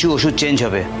কিছু ওষুধ চেঞ্জ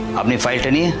হবে। আপনি ফাইলটা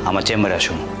নিয়ে আমার চেম্বারে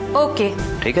আসুন। ওকে,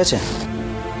 ঠিক আছে?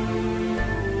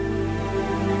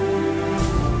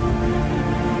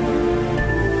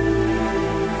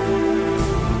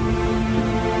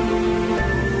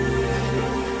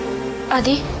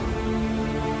 আদি,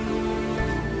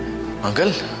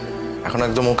 আঙ্কেল এখন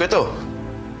একদম ওকে তো?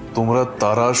 তোমরা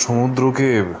তারা সমুদ্রকে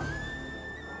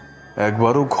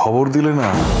একবারও খবর দিলে না?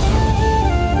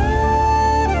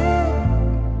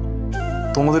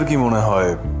 তোমাদের কি মনে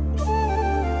হয়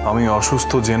আমি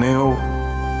অসুস্থ জেনেও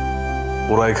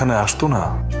ওরা এখানে আসতো না?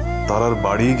 তারার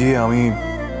বাড়ি গিয়ে আমি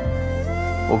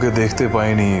ওকে দেখতে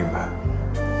পাইনি,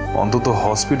 অন্তত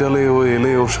হসপিটালে ও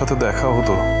এলে ওর সাথে দেখা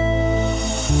হতো।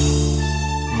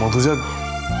 মধুজা,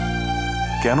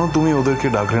 কেন তুমি ওদেরকে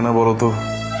ডাকলে না বলো তো?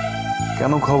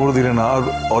 কেন খবর দিলে না? আর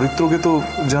অরিত্রকে তো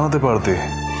জানাতে পারতে।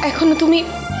 এখনো তুমি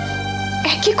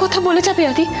একই কথা বলে যাবে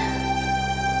আদি?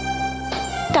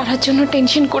 তারার জন্য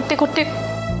টেনশন করতে করতে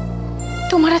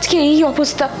তোমার আজকে এই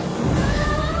অবস্থা।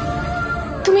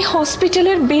 তুমি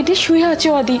হসপিটালের বেডে শুয়ে আছো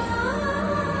আদি,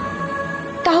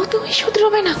 তাও তুমি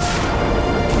শুধরবে না?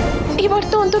 এবার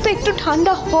তো অন্তত একটু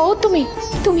ঠান্ডা হও তুমি।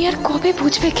 তুমি আর কবে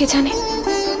বুঝবে কে জানে?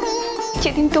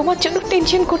 যেদিন তোমার জন্য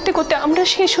টেনশন করতে করতে আমরা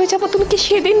শেষ হয়ে যাব, তুমি কি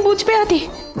সেদিন বুঝবে আদি?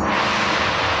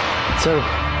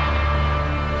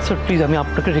 স্যার প্লিজ, আমি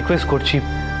আপনাকে রিকোয়েস্ট করছি,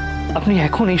 আপনি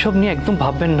এখন এইসব নিয়ে একদম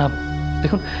ভাববেন না।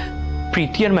 দেখুন,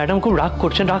 প্রীতি আর ম্যাডাম খুব রাগ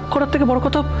করছেন। রাগ করার থেকে বড়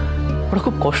কথা, ওরা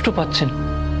খুব কষ্ট পাচ্ছেন।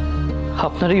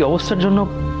 আপনার এই অবস্থার জন্য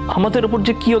আমাদের উপর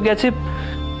যে কি গেছে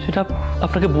সেটা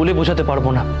আপনাকে বলে বোঝাতে পারবো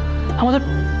না। আমাদের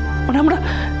আমরা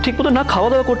ঠিক মতো না খাওয়া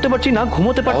দাওয়া করতে পারছি, না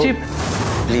ঘুমোতে পারছি।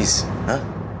 প্লিজ, হ্যাঁ,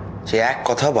 সে এক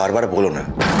কথা বারবার বলো না।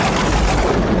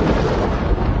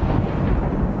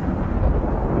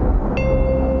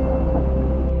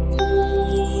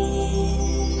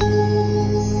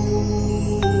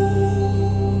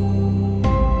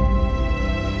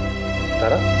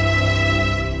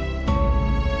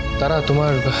 তারা,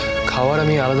 তোমার খাবার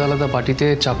আমি আলাদা আলাদা বাটিতে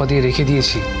চাপা দিয়ে রেখে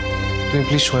দিয়েছি, তুমি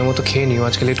প্লিজ সময় মতো খেয়ে নিও,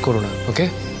 আজকে লেট করো না, ওকে?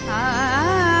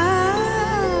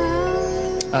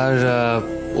 আর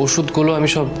ওষুধগুলো আমি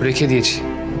সব রেখে দিয়েছি,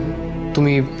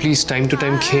 তুমি প্লিজ টাইম টু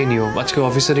টাইম খেয়ে নিও। আজকে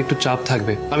অফিসের একটু চাপ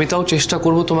থাকবে, আমি তাও চেষ্টা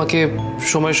করব তোমাকে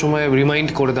সময় সময় রিমাইন্ড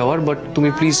করে দেওয়ার, বাট তুমি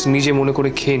প্লিজ নিজে মনে করে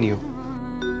খেয়ে নিও।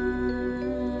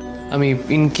 আমি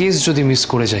ইন কেস যদি মিস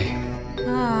করে যাই।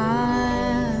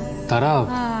 তারা,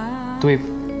 তুমি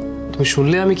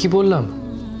শুনলে আমি কি বললাম?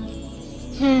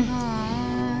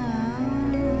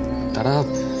 তারা,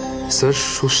 স্যার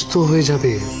সুস্থ হয়ে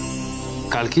যাবে,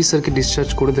 কালকেই স্যারকে ডিসচার্জ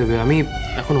করে দেবে। আমি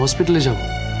এখন হসপিটালে যাব,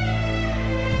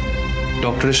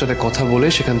 ডক্টরের সাথে কথা বলে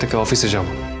সেখান থেকে অফিসে যাব।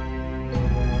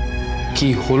 কি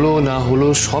হলো না হলো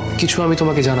সব কিছু আমি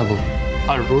তোমাকে জানাবো।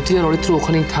 আর রতি আর অরিত্র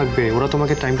ওখানেই থাকবে, ওরা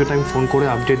তোমাকে টাইম টু টাইম ফোন করে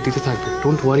আপডেট দিতে থাকবে।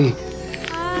 Don't worry.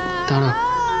 তারা,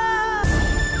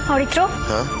 অরিত্র,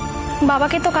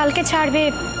 বাবাকে তো কালকে ছাড়বে,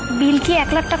 বিল কি 1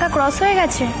 লাখ টাকা ক্রস হয়ে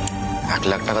গেছে? 1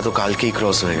 লাখ টাকা তো কালকেই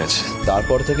ক্রস হয়ে গেছে,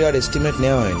 তারপর থেকে আর এস্টিমেট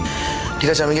নেওয়া হয়নি। ঠিক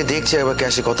আছে, আমি গিয়ে দেখছি একবার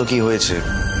ক্যাশে কত কি হয়েছে।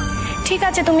 ঠিক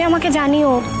আছে, তুমি আমাকে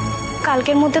জানিও।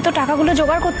 কালকের মধ্যে তো টাকাগুলো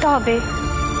জোগাড় করতে হবে।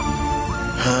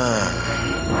 হ্যাঁ,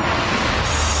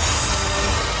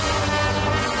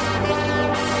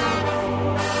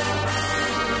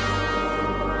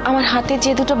 আমার হাতে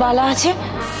যে দুটো বালা আছে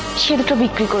সে দুটো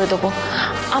বিক্রি করে দেবো।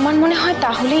 আমার মনে হয়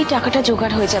তাহলেই টাকাটা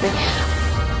জোগাড় হয়ে যাবে।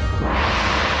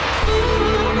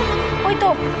 ওই তো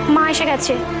মা এসে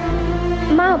গেছে।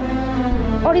 মা,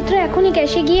 অরিত্র এখনই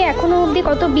ক্যাশে গিয়ে এখনো অবধি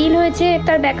কত বিল হয়েছে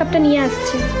তার ব্যাকআপটা নিয়ে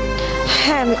আসছে।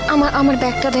 হ্যাঁ, আমার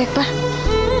ব্যাগটা দে একবার।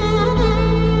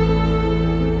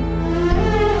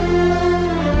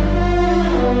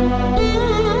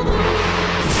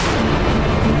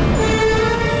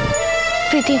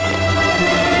 প্রীতি,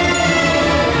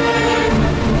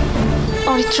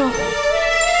 অরিত্র,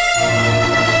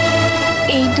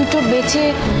 এই দুটো বেচে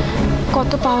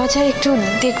কত পাওয়া যায় একটু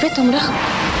দেখবে তোমরা?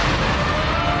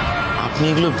 আপনি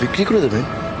এগুলো বিক্রি করে দেবেন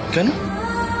কেন?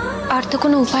 আর তো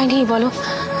কোনো উপায় নেই বলো।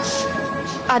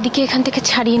 আদিকে এখান থেকে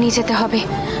ছাড়িয়ে নিয়ে যেতে হবে,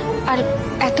 আর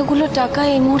এতগুলো টাকা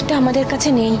এই মুহূর্তে আমাদের কাছে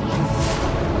নেই।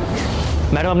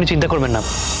 ম্যাডাম, আপনি চিন্তা করবেন না,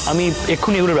 আমি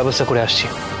এক্ষুনি এগুলোর ব্যবস্থা করে আসছি।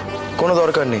 কোনো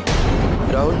দরকার নেই।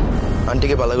 রাহুল,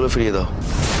 আন্টিকে বালাগুলো ফিরিয়ে দাও।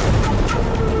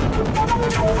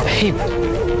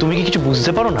 তুমি কি কিছু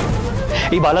বুঝতে পারো না?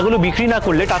 এই বালাগুলো বিক্রি না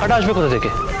করলে টাকাটা আসবে কোথা থেকে?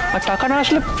 আর টাকা না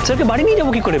আসলে স্যারকে বাড়ি নিয়ে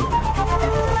যাবো কি করে?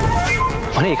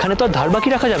 মানে এখানে তো আর ধার বাকি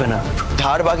রাখা যাবে না।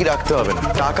 ধার বাকি রাখতে হবে না,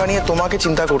 টাকা নিয়ে তোমাকে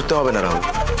চিন্তা করতে হবে না রাহুল।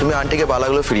 তুমি আন্টিকে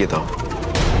বালাগুলো ফিরিয়ে দাও।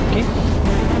 কি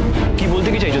কি বলতে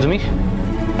কি চাইছো তুমি?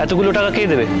 এতগুলো টাকা কে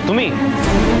দেবে? তুমি?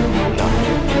 না,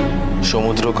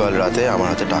 সমুদ্র কাল রাতে আমার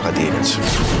হাতে টাকা দিয়ে গেছে।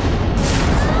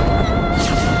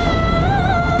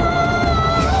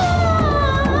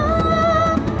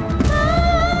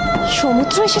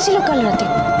 সমুদ্র এসেছিল কাল রাতে?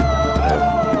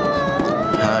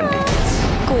 হ্যাঁ আন্টি।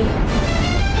 কই,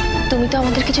 তুমি তো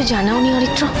আমাদের কিছু জানাওনি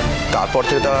অরিত্র। তারপর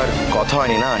থেকে তার কথা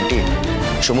হয়নি না আন্টি।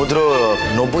 সমুদ্র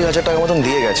 90,000 টাকা মতন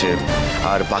দিয়ে গেছে,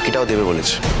 আর বাকিটাও দেবে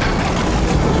বলেছে।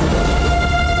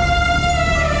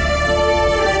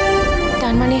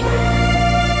 তার মানে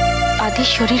আদির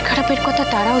শরীর খারাপের কথা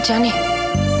তারাও জানে?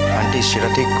 আন্টি সেটা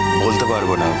ঠিক বলতে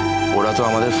পারবো না, ওরা তো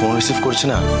আমাদের ফোন রিসিভ করছে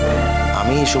না।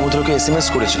 আমি সমুদ্রকে SMS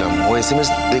করেছিলাম, ও SMS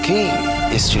দেখেই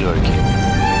এসেছিল আর কি।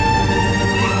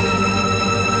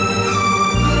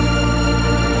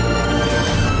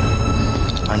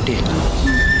 আন্টি,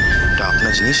 এটা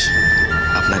আপনার জিনিস,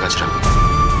 আপনার কাছে রাখুন।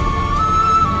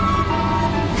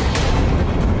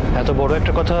 এত বড়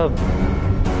একটা কথা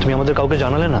তুমি আমাদের কাউকে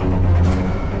জানালে না?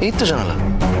 এই তো জানালাম।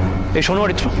 এই শোনো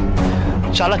অরিত্র,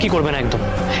 চালাকি করবে না একদম।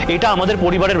 এটা আমাদের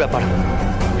পরিবারের ব্যাপার।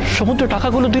 সমুদ্র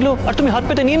টাকাগুলো দিল আর তুমি হাত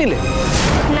পেতে নিয়ে নিলে।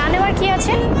 না নেওয়ার কি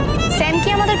আছে? স্যাম কি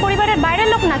আমাদের পরিবারের বাইরের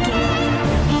লোক নাকি?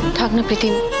 থাক না প্রীতি।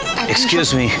 এক্সকিউজ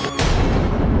মি,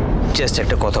 জাস্ট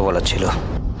একটা কথা বলার ছিল।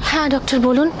 হ্যাঁ ডক্টর,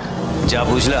 বলুন। যা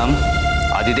বুঝলাম,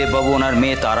 আদিদেব বাবু ওনার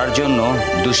মেয়ে তারার জন্য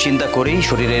দুশ্চিন্তা করেই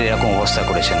শরীরের এরকম অবস্থা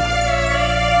করেছেন।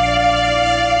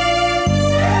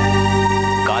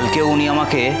 কালকে উনি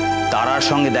আমাকে তারার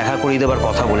সঙ্গে দেখা করিয়ে দেবার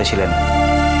কথা বলেছিলেন।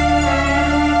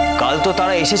 কাল তো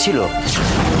তারা এসেছিল,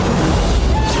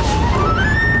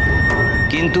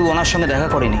 কিন্তু ওনার সঙ্গে দেখা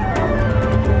করেনি।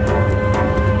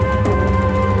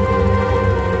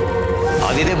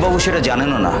 আদিদেব বাবু সেটা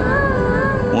জানেনও না।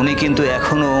 উনি কিন্তু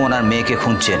এখনো ওনার মেয়েকে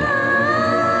খুঁজছেন।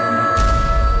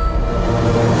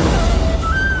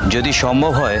 যদি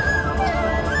সম্ভব হয়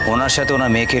ওনার সাথে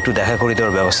ওনার মেয়েকে একটু দেখা করে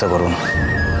দেওয়ার ব্যবস্থা করুন,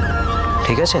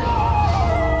 ঠিক আছে?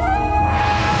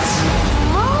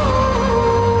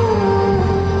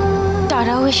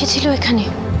 তারাও এসেছিল এখানে,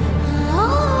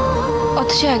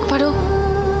 অথচ একবারও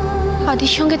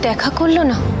আদির সঙ্গে দেখা করলো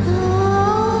না।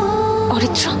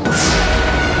 অরিত্র,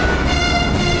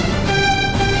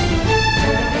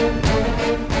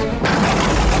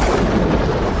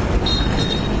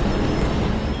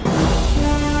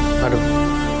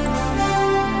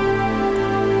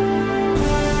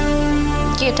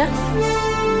 কি এটা?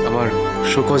 আমার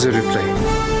শোকজের রিপ্লাই।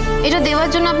 এটা দেওয়ার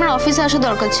জন্য আপনার অফিসে আসা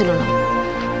দরকার ছিল না।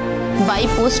 বাই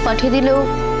পোস্ট পাঠিয়ে দিলেও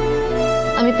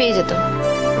আমি পেয়ে যেতাম।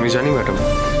 আমি জানি ম্যাডাম,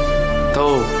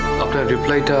 তাও আপনার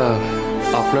রিপ্লাইটা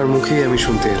আপনার মুখেই আমি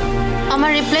শুনতে এলাম।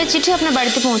 আমার রিপ্লাই চিঠি আপনার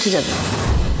বাড়িতে পৌঁছে যাবে।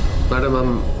 ম্যাডাম,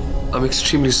 আমি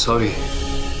এক্সট্রিমলি সরি।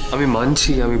 আমি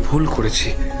মানছি আমি ভুল করেছি,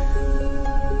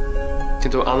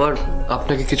 কিন্তু আমার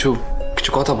আপনাকে কিছু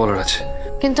কথা বলার আছে।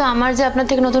 কিন্তু আমার যে আপনার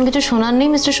থেকে নতুন কিছু শোনার নেই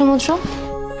মিস্টার সমুদ্র।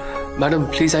 Madam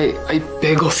please, I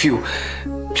beg of you,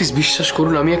 please বিশ্বাস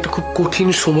করুন, আমি একটা খুব কঠিন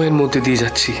সময়ের মধ্যে দিয়ে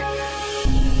যাচ্ছি।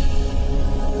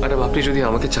 ম্যাডাম, আপনি যদি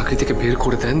আমাকে চাকরি থেকে বের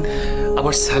করে দেন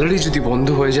আমার স্যালারি যদি বন্ধ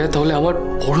হয়ে যায় তাহলে আমার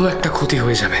বড় একটা ক্ষতি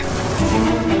হয়ে যাবে।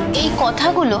 এই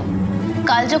কথাগুলো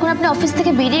কাল যখন আপনি অফিস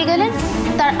থেকে বেরিয়ে গেলেন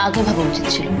তার আগে ভাবা উচিত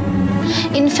ছিল।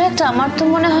 ইনফ্যাক্ট আমার তো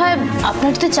মনে হয়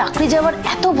আপনার যদি চাকরি যাওয়ার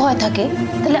এত ভয় থাকে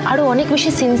তাহলে আরো অনেক বেশি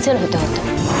সিনসিয়ার হতে হতো।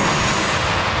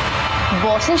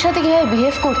 বসের সাথে কিভাবে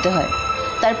বিহেভ করতে হয়,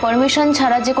 তার পারমিশন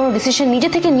ছাড়া যে কোনো ডিসিশন নিজে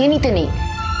থেকে নিয়ে নিতে নেই,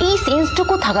 এই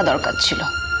সেন্সটুকু থাকা দরকার ছিল।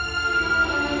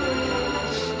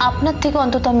 আপনার থেকে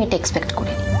অন্তত আমি এটা এক্সপেক্ট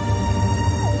করিনি।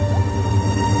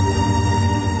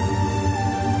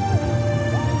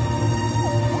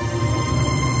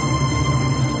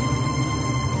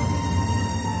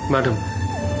 ম্যাডাম,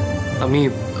 আমি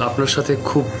আপনার সাথে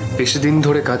খুব বেশি দিন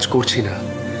ধরে কাজ করছি না,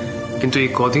 কিন্তু এই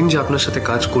কদিন যে আপনার সাথে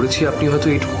কাজ করেছি আপনি হয়তো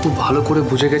এইটুকু খুব ভালো করে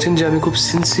বুঝে গেছেন যে আমি খুব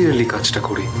সিনসিয়ারলি কাজটা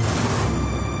করি।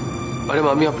 ম্যাডাম,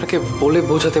 আমি আপনাকে বলে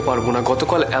বোঝাতে পারবো না,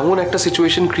 গতকাল এমন একটা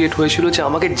সিচুয়েশন ক্রিয়েট হয়েছিল যে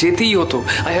আমাকে যেতেই হতো।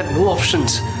 I had no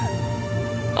options.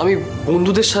 আমি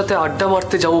বন্ধুদের সাথে আড্ডা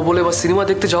মারতে যাবো বলে বা সিনেমা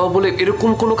দেখতে যাবো বলে এরকম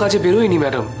কোনো কাজে বেরোইনি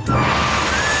ম্যাডাম।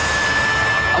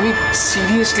 আমি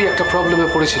সিরিয়াসলি একটা প্রবলেমে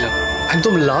পড়েছিলাম,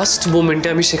 একদম লাস্ট মোমেন্টে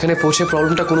আমি সেখানে পৌঁছে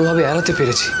প্রবলেমটা কোনোভাবে এড়াতে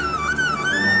পেরেছি।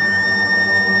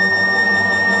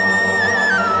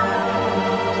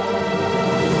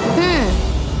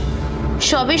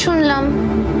 সবই শুনলাম,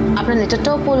 আপনার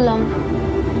লেটারটাও পড়লাম,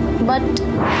 but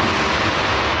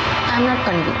I am not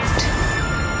convinced.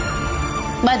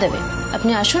 By the way,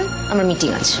 আপনি আসুন, আমার মিটিং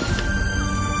আছে।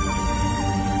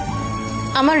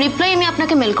 আমার রিপ্লাই আমি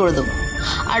আপনাকে মেল করে দেবো,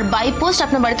 আর বাই পোস্ট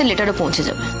আপনার বাড়িতে লেটারও পৌঁছে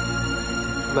যাবে।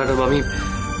 ম্যাডাম,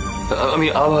 আমি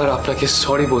আবার আপনাকে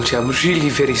সরি বলছি। I am really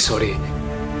very sorry.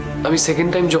 আমি সেকেন্ড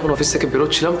টাইম যখন অফিস থেকে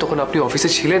বেরোচ্ছিলাম তখন আপনি অফিসে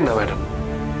ছিলেন না ম্যাডাম।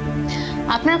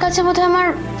 আপনার কাছে বোধহয় আমার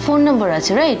ফোন নাম্বার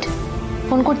আছে, রাইট?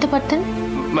 ফোন করতে পারতেন।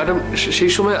 ম্যাডাম,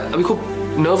 সেই সময় আমি খুব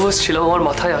নার্ভাস ছিলাম, আমার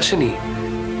মাথায় আসেনি।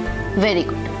 ভেরি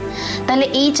গুড, তাহলে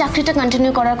এই চাকরিটা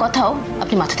কন্টিনিউ করার কথাও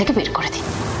আপনি মাথা থেকে বের করে দিন।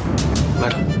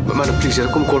 ম্যাডাম, প্লিজ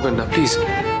এরকম করবেন না, প্লিজ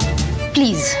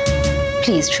প্লিজ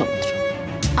প্লিজ সমুদ্র,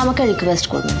 আমাকে রিকোয়েস্ট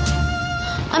করবেন।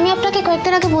 আমি আপনাকে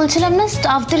কয়েকদিন আগে বলছিলাম না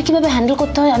স্টাফদের কিভাবে হ্যান্ডেল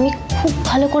করতে হয় আমি খুব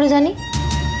ভালো করে জানি।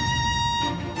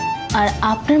 আর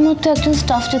আপনার মতো একজন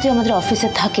স্টাফ যদি আমাদের অফিসে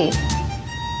থাকে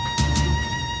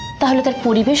তাহলে তার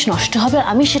পরিবেশ নষ্ট হবে, আর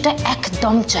আমি সেটা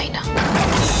একদম চাই না।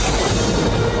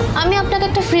 আমি আপনাকে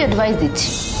একটা ফ্রি অ্যাডভাইস দিচ্ছি,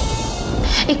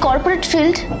 এই কর্পোরেট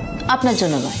ফিল্ড আপনার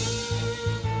জন্য নয়।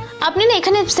 আপনি না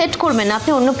এখানে সেট করবেন না,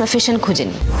 আপনি অন্য প্রফেশন খুঁজে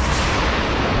নিন।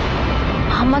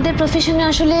 আমাদের প্রফেশনে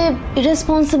আসলে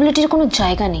ইরেসপন্সিবিলিটির কোনো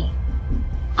জায়গা নেই।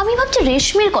 আমি ভাবছি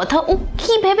রেশমির কথা, ও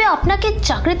কি ভেবে আপনাকে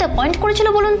চাকরিতে অ্যাপয়েন্ট করেছিল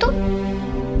বলুন তো?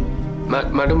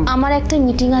 ম্যাডাম, আমার একটা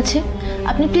মিটিং আছে,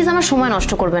 আপনি প্লিজ আমার সময়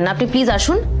নষ্ট করবেন না। আপনি প্লিজ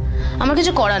আসুন, আমার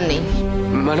কিছু করার নেই।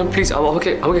 ম্যাডাম প্লিজ আমাকে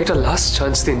একটা লাস্ট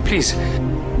চান্স দিন প্লিজ।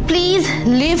 প্লিজ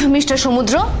লিভ মিস্টার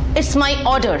সমুদ্র, ইটস মাই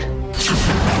অর্ডার।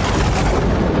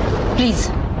 প্লিজ।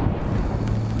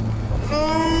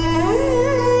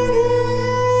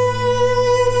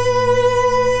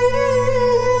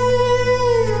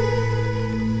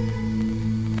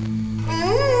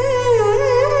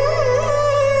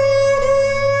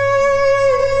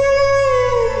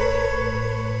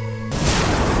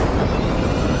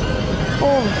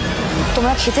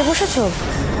 তোমরা খেতে বসেছো?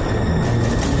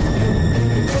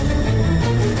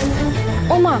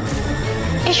 ও মা,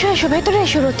 এসো এসো, ভেতরে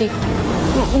এসো। রতি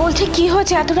বলছি কি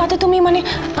হয়েছে এত রাতে তুমি? মানে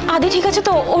আদি ঠিক আছে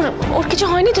তো? ওর কিছু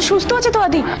হয়নি তো? সুস্থ আছে তো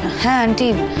আদি? হ্যাঁ আন্টি,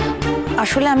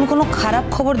 আসলে আমি কোনো খারাপ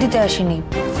খবর দিতে আসিনি।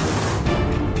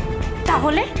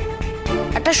 তাহলে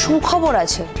একটা সুখবর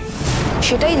আছে,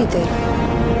 সেটাই দিতে।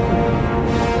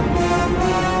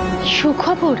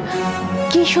 সুখবর?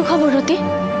 কি সুখবর রতি?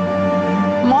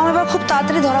 মম এবার খুব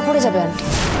তাড়াতাড়ি ধরা পড়ে যাবে আন্টি।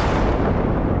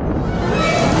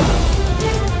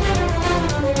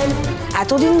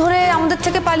 এতদিন ধরে আমাদের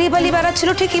থেকে পালিয়ে পালিয়ে বেড়াচ্ছিল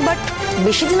ঠিকই, বাট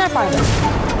বেশি দিন আর পারবে না।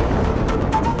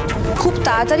 খুব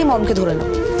তাড়াতাড়ি মমকে ধরে নেব।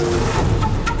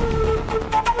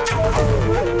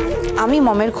 আমি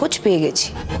মমের খোঁজ পেয়ে গেছি।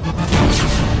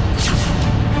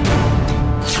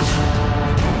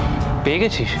 পেয়ে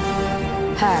গেছিস?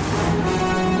 হ্যাঁ।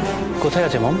 কোথায়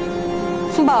আছে মম?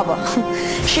 বাবা,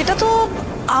 সেটা তো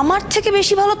আমার থেকে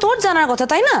বেশি ভালো তোর জানার কথা,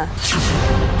 তাই না?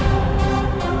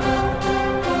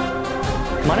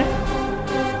 মানে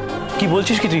কি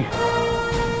বলছিস কি তুই?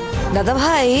 দাদা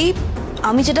ভাই,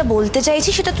 আমি যেটা বলতে চাইছি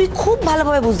সেটা তুই খুব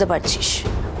ভালোভাবে বুঝতে পারছিস।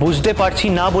 বুঝতে পারছি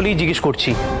না বলেই জিজ্ঞেস করছি।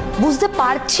 বুঝতে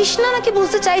পারছিস না নাকি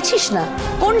বুঝতে চাইছিস না,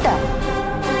 কোনটা?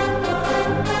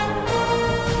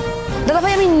 দাদা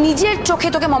ভাই, আমি নিজের চোখে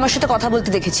তোকে মামার সাথে কথা বলতে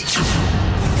দেখেছি।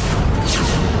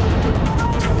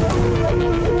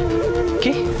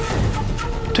 কি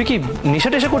তুই কি নেশা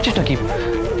টেশা করছিস নাকি?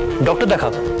 ডক্টর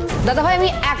দেখাব। দাদা ভাই, আমি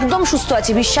একদম সুস্থ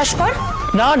আছি, বিশ্বাস কর।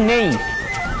 না নেই,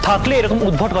 থাকলে এরকম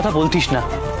উদ্ভট কথা বলতিস না।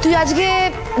 তুই আজকে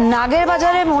নাগের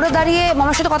বাজারে মোড়ে দাঁড়িয়ে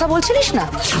মামার সাথে কথা বলছিলিস না?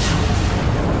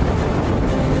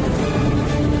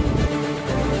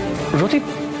 রতি,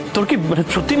 তোর কি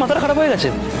সত্যি মাথাটা খারাপ হয়ে গেছে?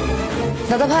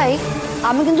 দাদা ভাই,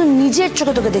 আমি কিন্তু নিজের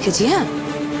চোখে তোকে দেখেছি। হ্যাঁ,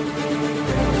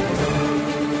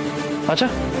 আচ্ছা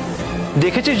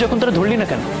দেখেছিস যখন তোরা ধরলি না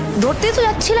কেন? ধরতেই তো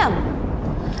যাচ্ছিলাম,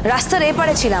 রাস্তার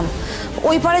এপারে ছিলাম,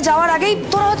 ওই পারে যাওয়ার আগেই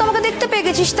তোরা হয়তো আমাকে দেখতে পেয়ে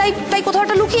গেছিস, তাই কোথাও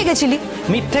একটা লুকিয়ে গেছিলি।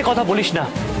 মিথ্যে কথা বলিস না,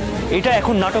 এটা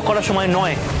এখন নাটক করার সময়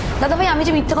নয়। দাদা ভাই, আমি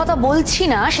যে মিথ্যে কথা বলছি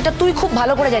না সেটা তুই খুব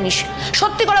ভালো করে জানিস।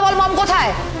 সত্যি করে বল, মম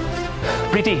কোথায়?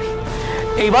 প্রীতি,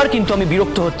 এইবার কিন্তু আমি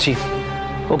বিরক্ত হচ্ছি,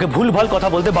 ওকে ভুলভাল কথা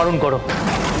বলতে বারণ করো।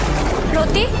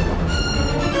 রতি,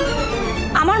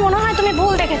 আমার মনে হয় তুমি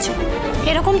ভুল দেখেছো।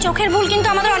 এরকম চোখের ভুল কিন্তু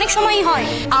আমাদের অনেক সময়ই হয়।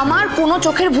 আমার কোনো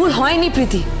চোখের ভুল হয়নি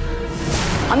প্রীতি,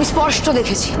 আমি স্পষ্ট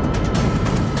দেখেছি।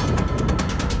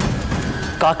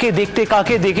 কাকে দেখতে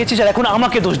কাকে দেখেছিস আর এখন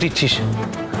আমাকে দোষ দিচ্ছিস?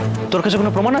 তোর কাছে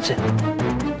কোনো প্রমাণ আছে?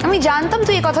 আমি জানতাম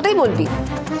তুই এই কথাটাই বলবি।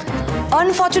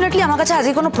 আনফর্চুনেটলি আমার কাছে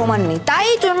আজকে কোনো প্রমাণ নেই, তাই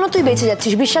জন্য তুই বেঁচে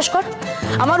যাচ্ছিস। বিশ্বাস কর,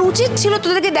 আমার উচিত ছিল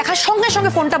তোদেরকে দেখার সঙ্গে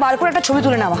সঙ্গে ফোনটা বার করে একটা ছবি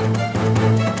তুলে নেওয়া।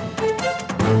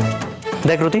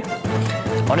 দেখ রতি,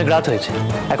 অনেক রাত হয়েছে,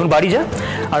 এখন বাড়ি যা,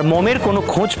 আর মমের কোনো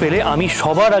খোঁজ পেলে আমি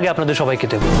সবার আগে আপনাদের সবাইকে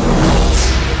দেব।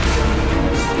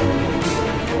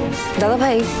 দাদা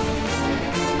ভাই,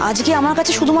 আজকে আমার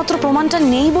কাছে শুধুমাত্র প্রমাণটা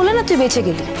নেই বলে না তুই বেঁচে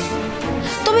গেলি,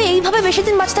 তবে এইভাবে বেশি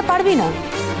দিন বাঁচতে পারবি না।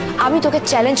 আমি তোকে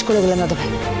চ্যালেঞ্জ করে বললাম দাদা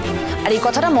ভাই, আর এই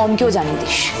কথাটা মমকেও জানিয়ে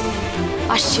দিস।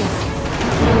 আসছি আমি।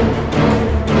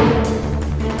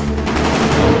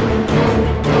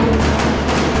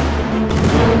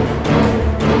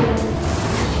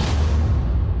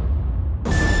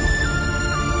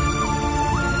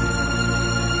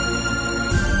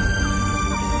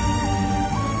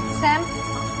 স্যাম,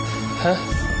 হ্যাঁ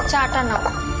চাটা নাও।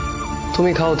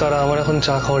 তুমি খাও তারা, আমার এখন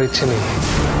চা খাওয়ার ইচ্ছে নেই।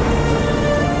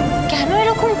 কেন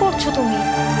এরকম করছো তুমি?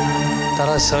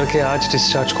 তারা স্যারকে আজ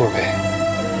ডিসচার্জ করবে।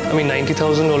 আমি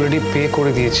 90,000 অলরেডি পে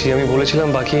করে দিয়েছি। আমি বলেছিলাম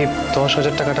বাকি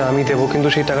 10,000 টাকাটা আমি দেবো, কিন্তু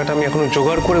সেই টাকাটা আমি এখনো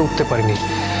জোগাড় করে উঠতে পারিনি।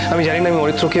 আমি জানি না আমি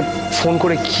অরিত্রকে ফোন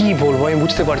করে কি বলবো, আমি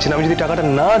বুঝতে পারছি না। আমি যদি টাকাটা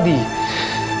না দিই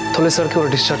তাহলে স্যারকে ওরা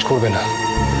ডিসচার্জ করবে না।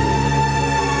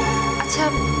 আচ্ছা,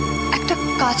 একটা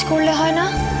কাজ করলে হয় না?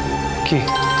 কি?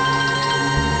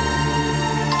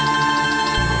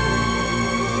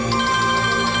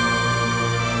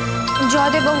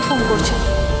 জয়দেববাবু ফোন করছে।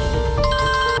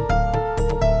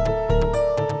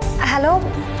 হ্যালো,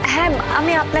 হ্যাঁ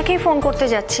আমি আপনাকেই ফোন করতে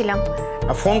যাচ্ছিলাম।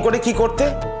 ফোন করে কি করতে?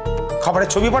 খাবারের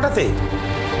ছবি পাঠাতে?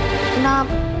 না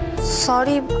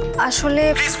সরি, আসলে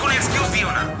প্লিজ কোনো এক্সকিউজ দিও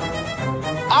না।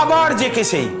 আবার যে কে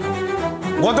সেই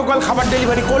গতকাল খাবার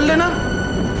ডেলিভারি করলে না?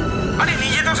 আরে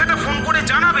নিজে তো সেটা ফোন করে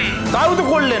জানাবে, তাও তো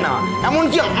করলে না।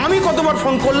 এমনকি আমি কতবার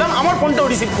ফোন করলাম, আমার ফোনটাও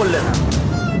রিসিভ করলে না।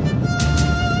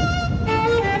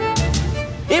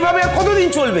 এইভাবে আর কতদিন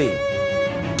চলবে?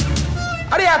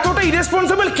 আরে এতটা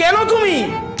ইরেসপন্সিবল কেন তুমি?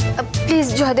 প্লিজ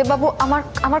জয়দেববাবু,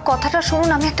 আমার কথাটা শুনুন,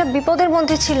 আমি একটা বিপদের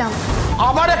মধ্যে ছিলাম।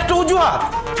 আবার একটা অজুহাত?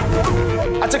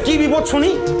 আচ্ছা কি বিপদ শুনি?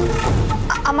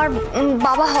 আমার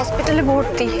বাবা হসপিটালে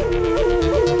ভর্তি।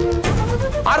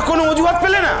 আর কোনো অজুহাত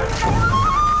পেলে না?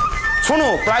 শোনো,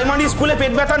 প্রাইমারি স্কুলে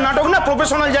পেট ব্যথার নাটক না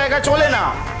প্রফেশনাল জায়গায় চলে না।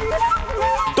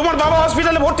 তোমার বাবা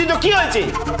হসপিটালে ভর্তি তো কি হয়েছে?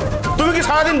 তুমি কি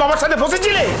সারাদিন বাবার সাথে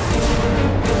বসেছিলে?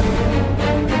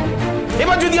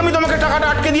 এবার যদি আমি তোমাকে টাকাটা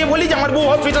আটকে দিয়ে বলি যে আমার বউ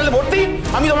হসপিটালে ভর্তি,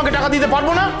 আমি তোমাকে টাকা দিতে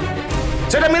পারবো না,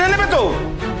 সেটা মেনে নেবে তো?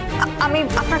 আমি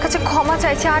আপনার কাছে ক্ষমা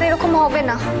চাইছি, আর এরকম হবে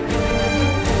না।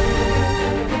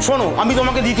 শোনো, আমি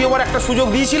তোমাকে দ্বিতীয়বার একটা সুযোগ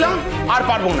দিয়েছিলাম, আর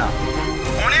পারবো না।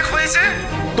 অনেক হয়েছে,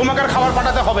 তোমাকে আর খাবার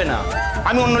পাঠাতে হবে না,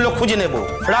 আমি অন্য লোক খুঁজে নেব।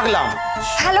 রাখলাম।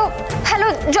 Hello hello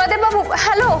জয়দেববাবু,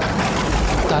 hello.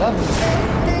 তারা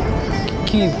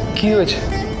কি হয়েছে?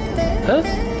 হ্যাঁ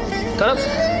তারা,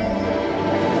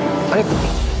 আরে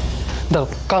দাও,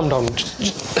 কাম ডাউন,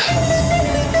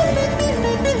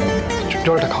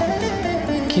 জলটা খাও।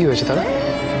 কি হয়েছে তারা?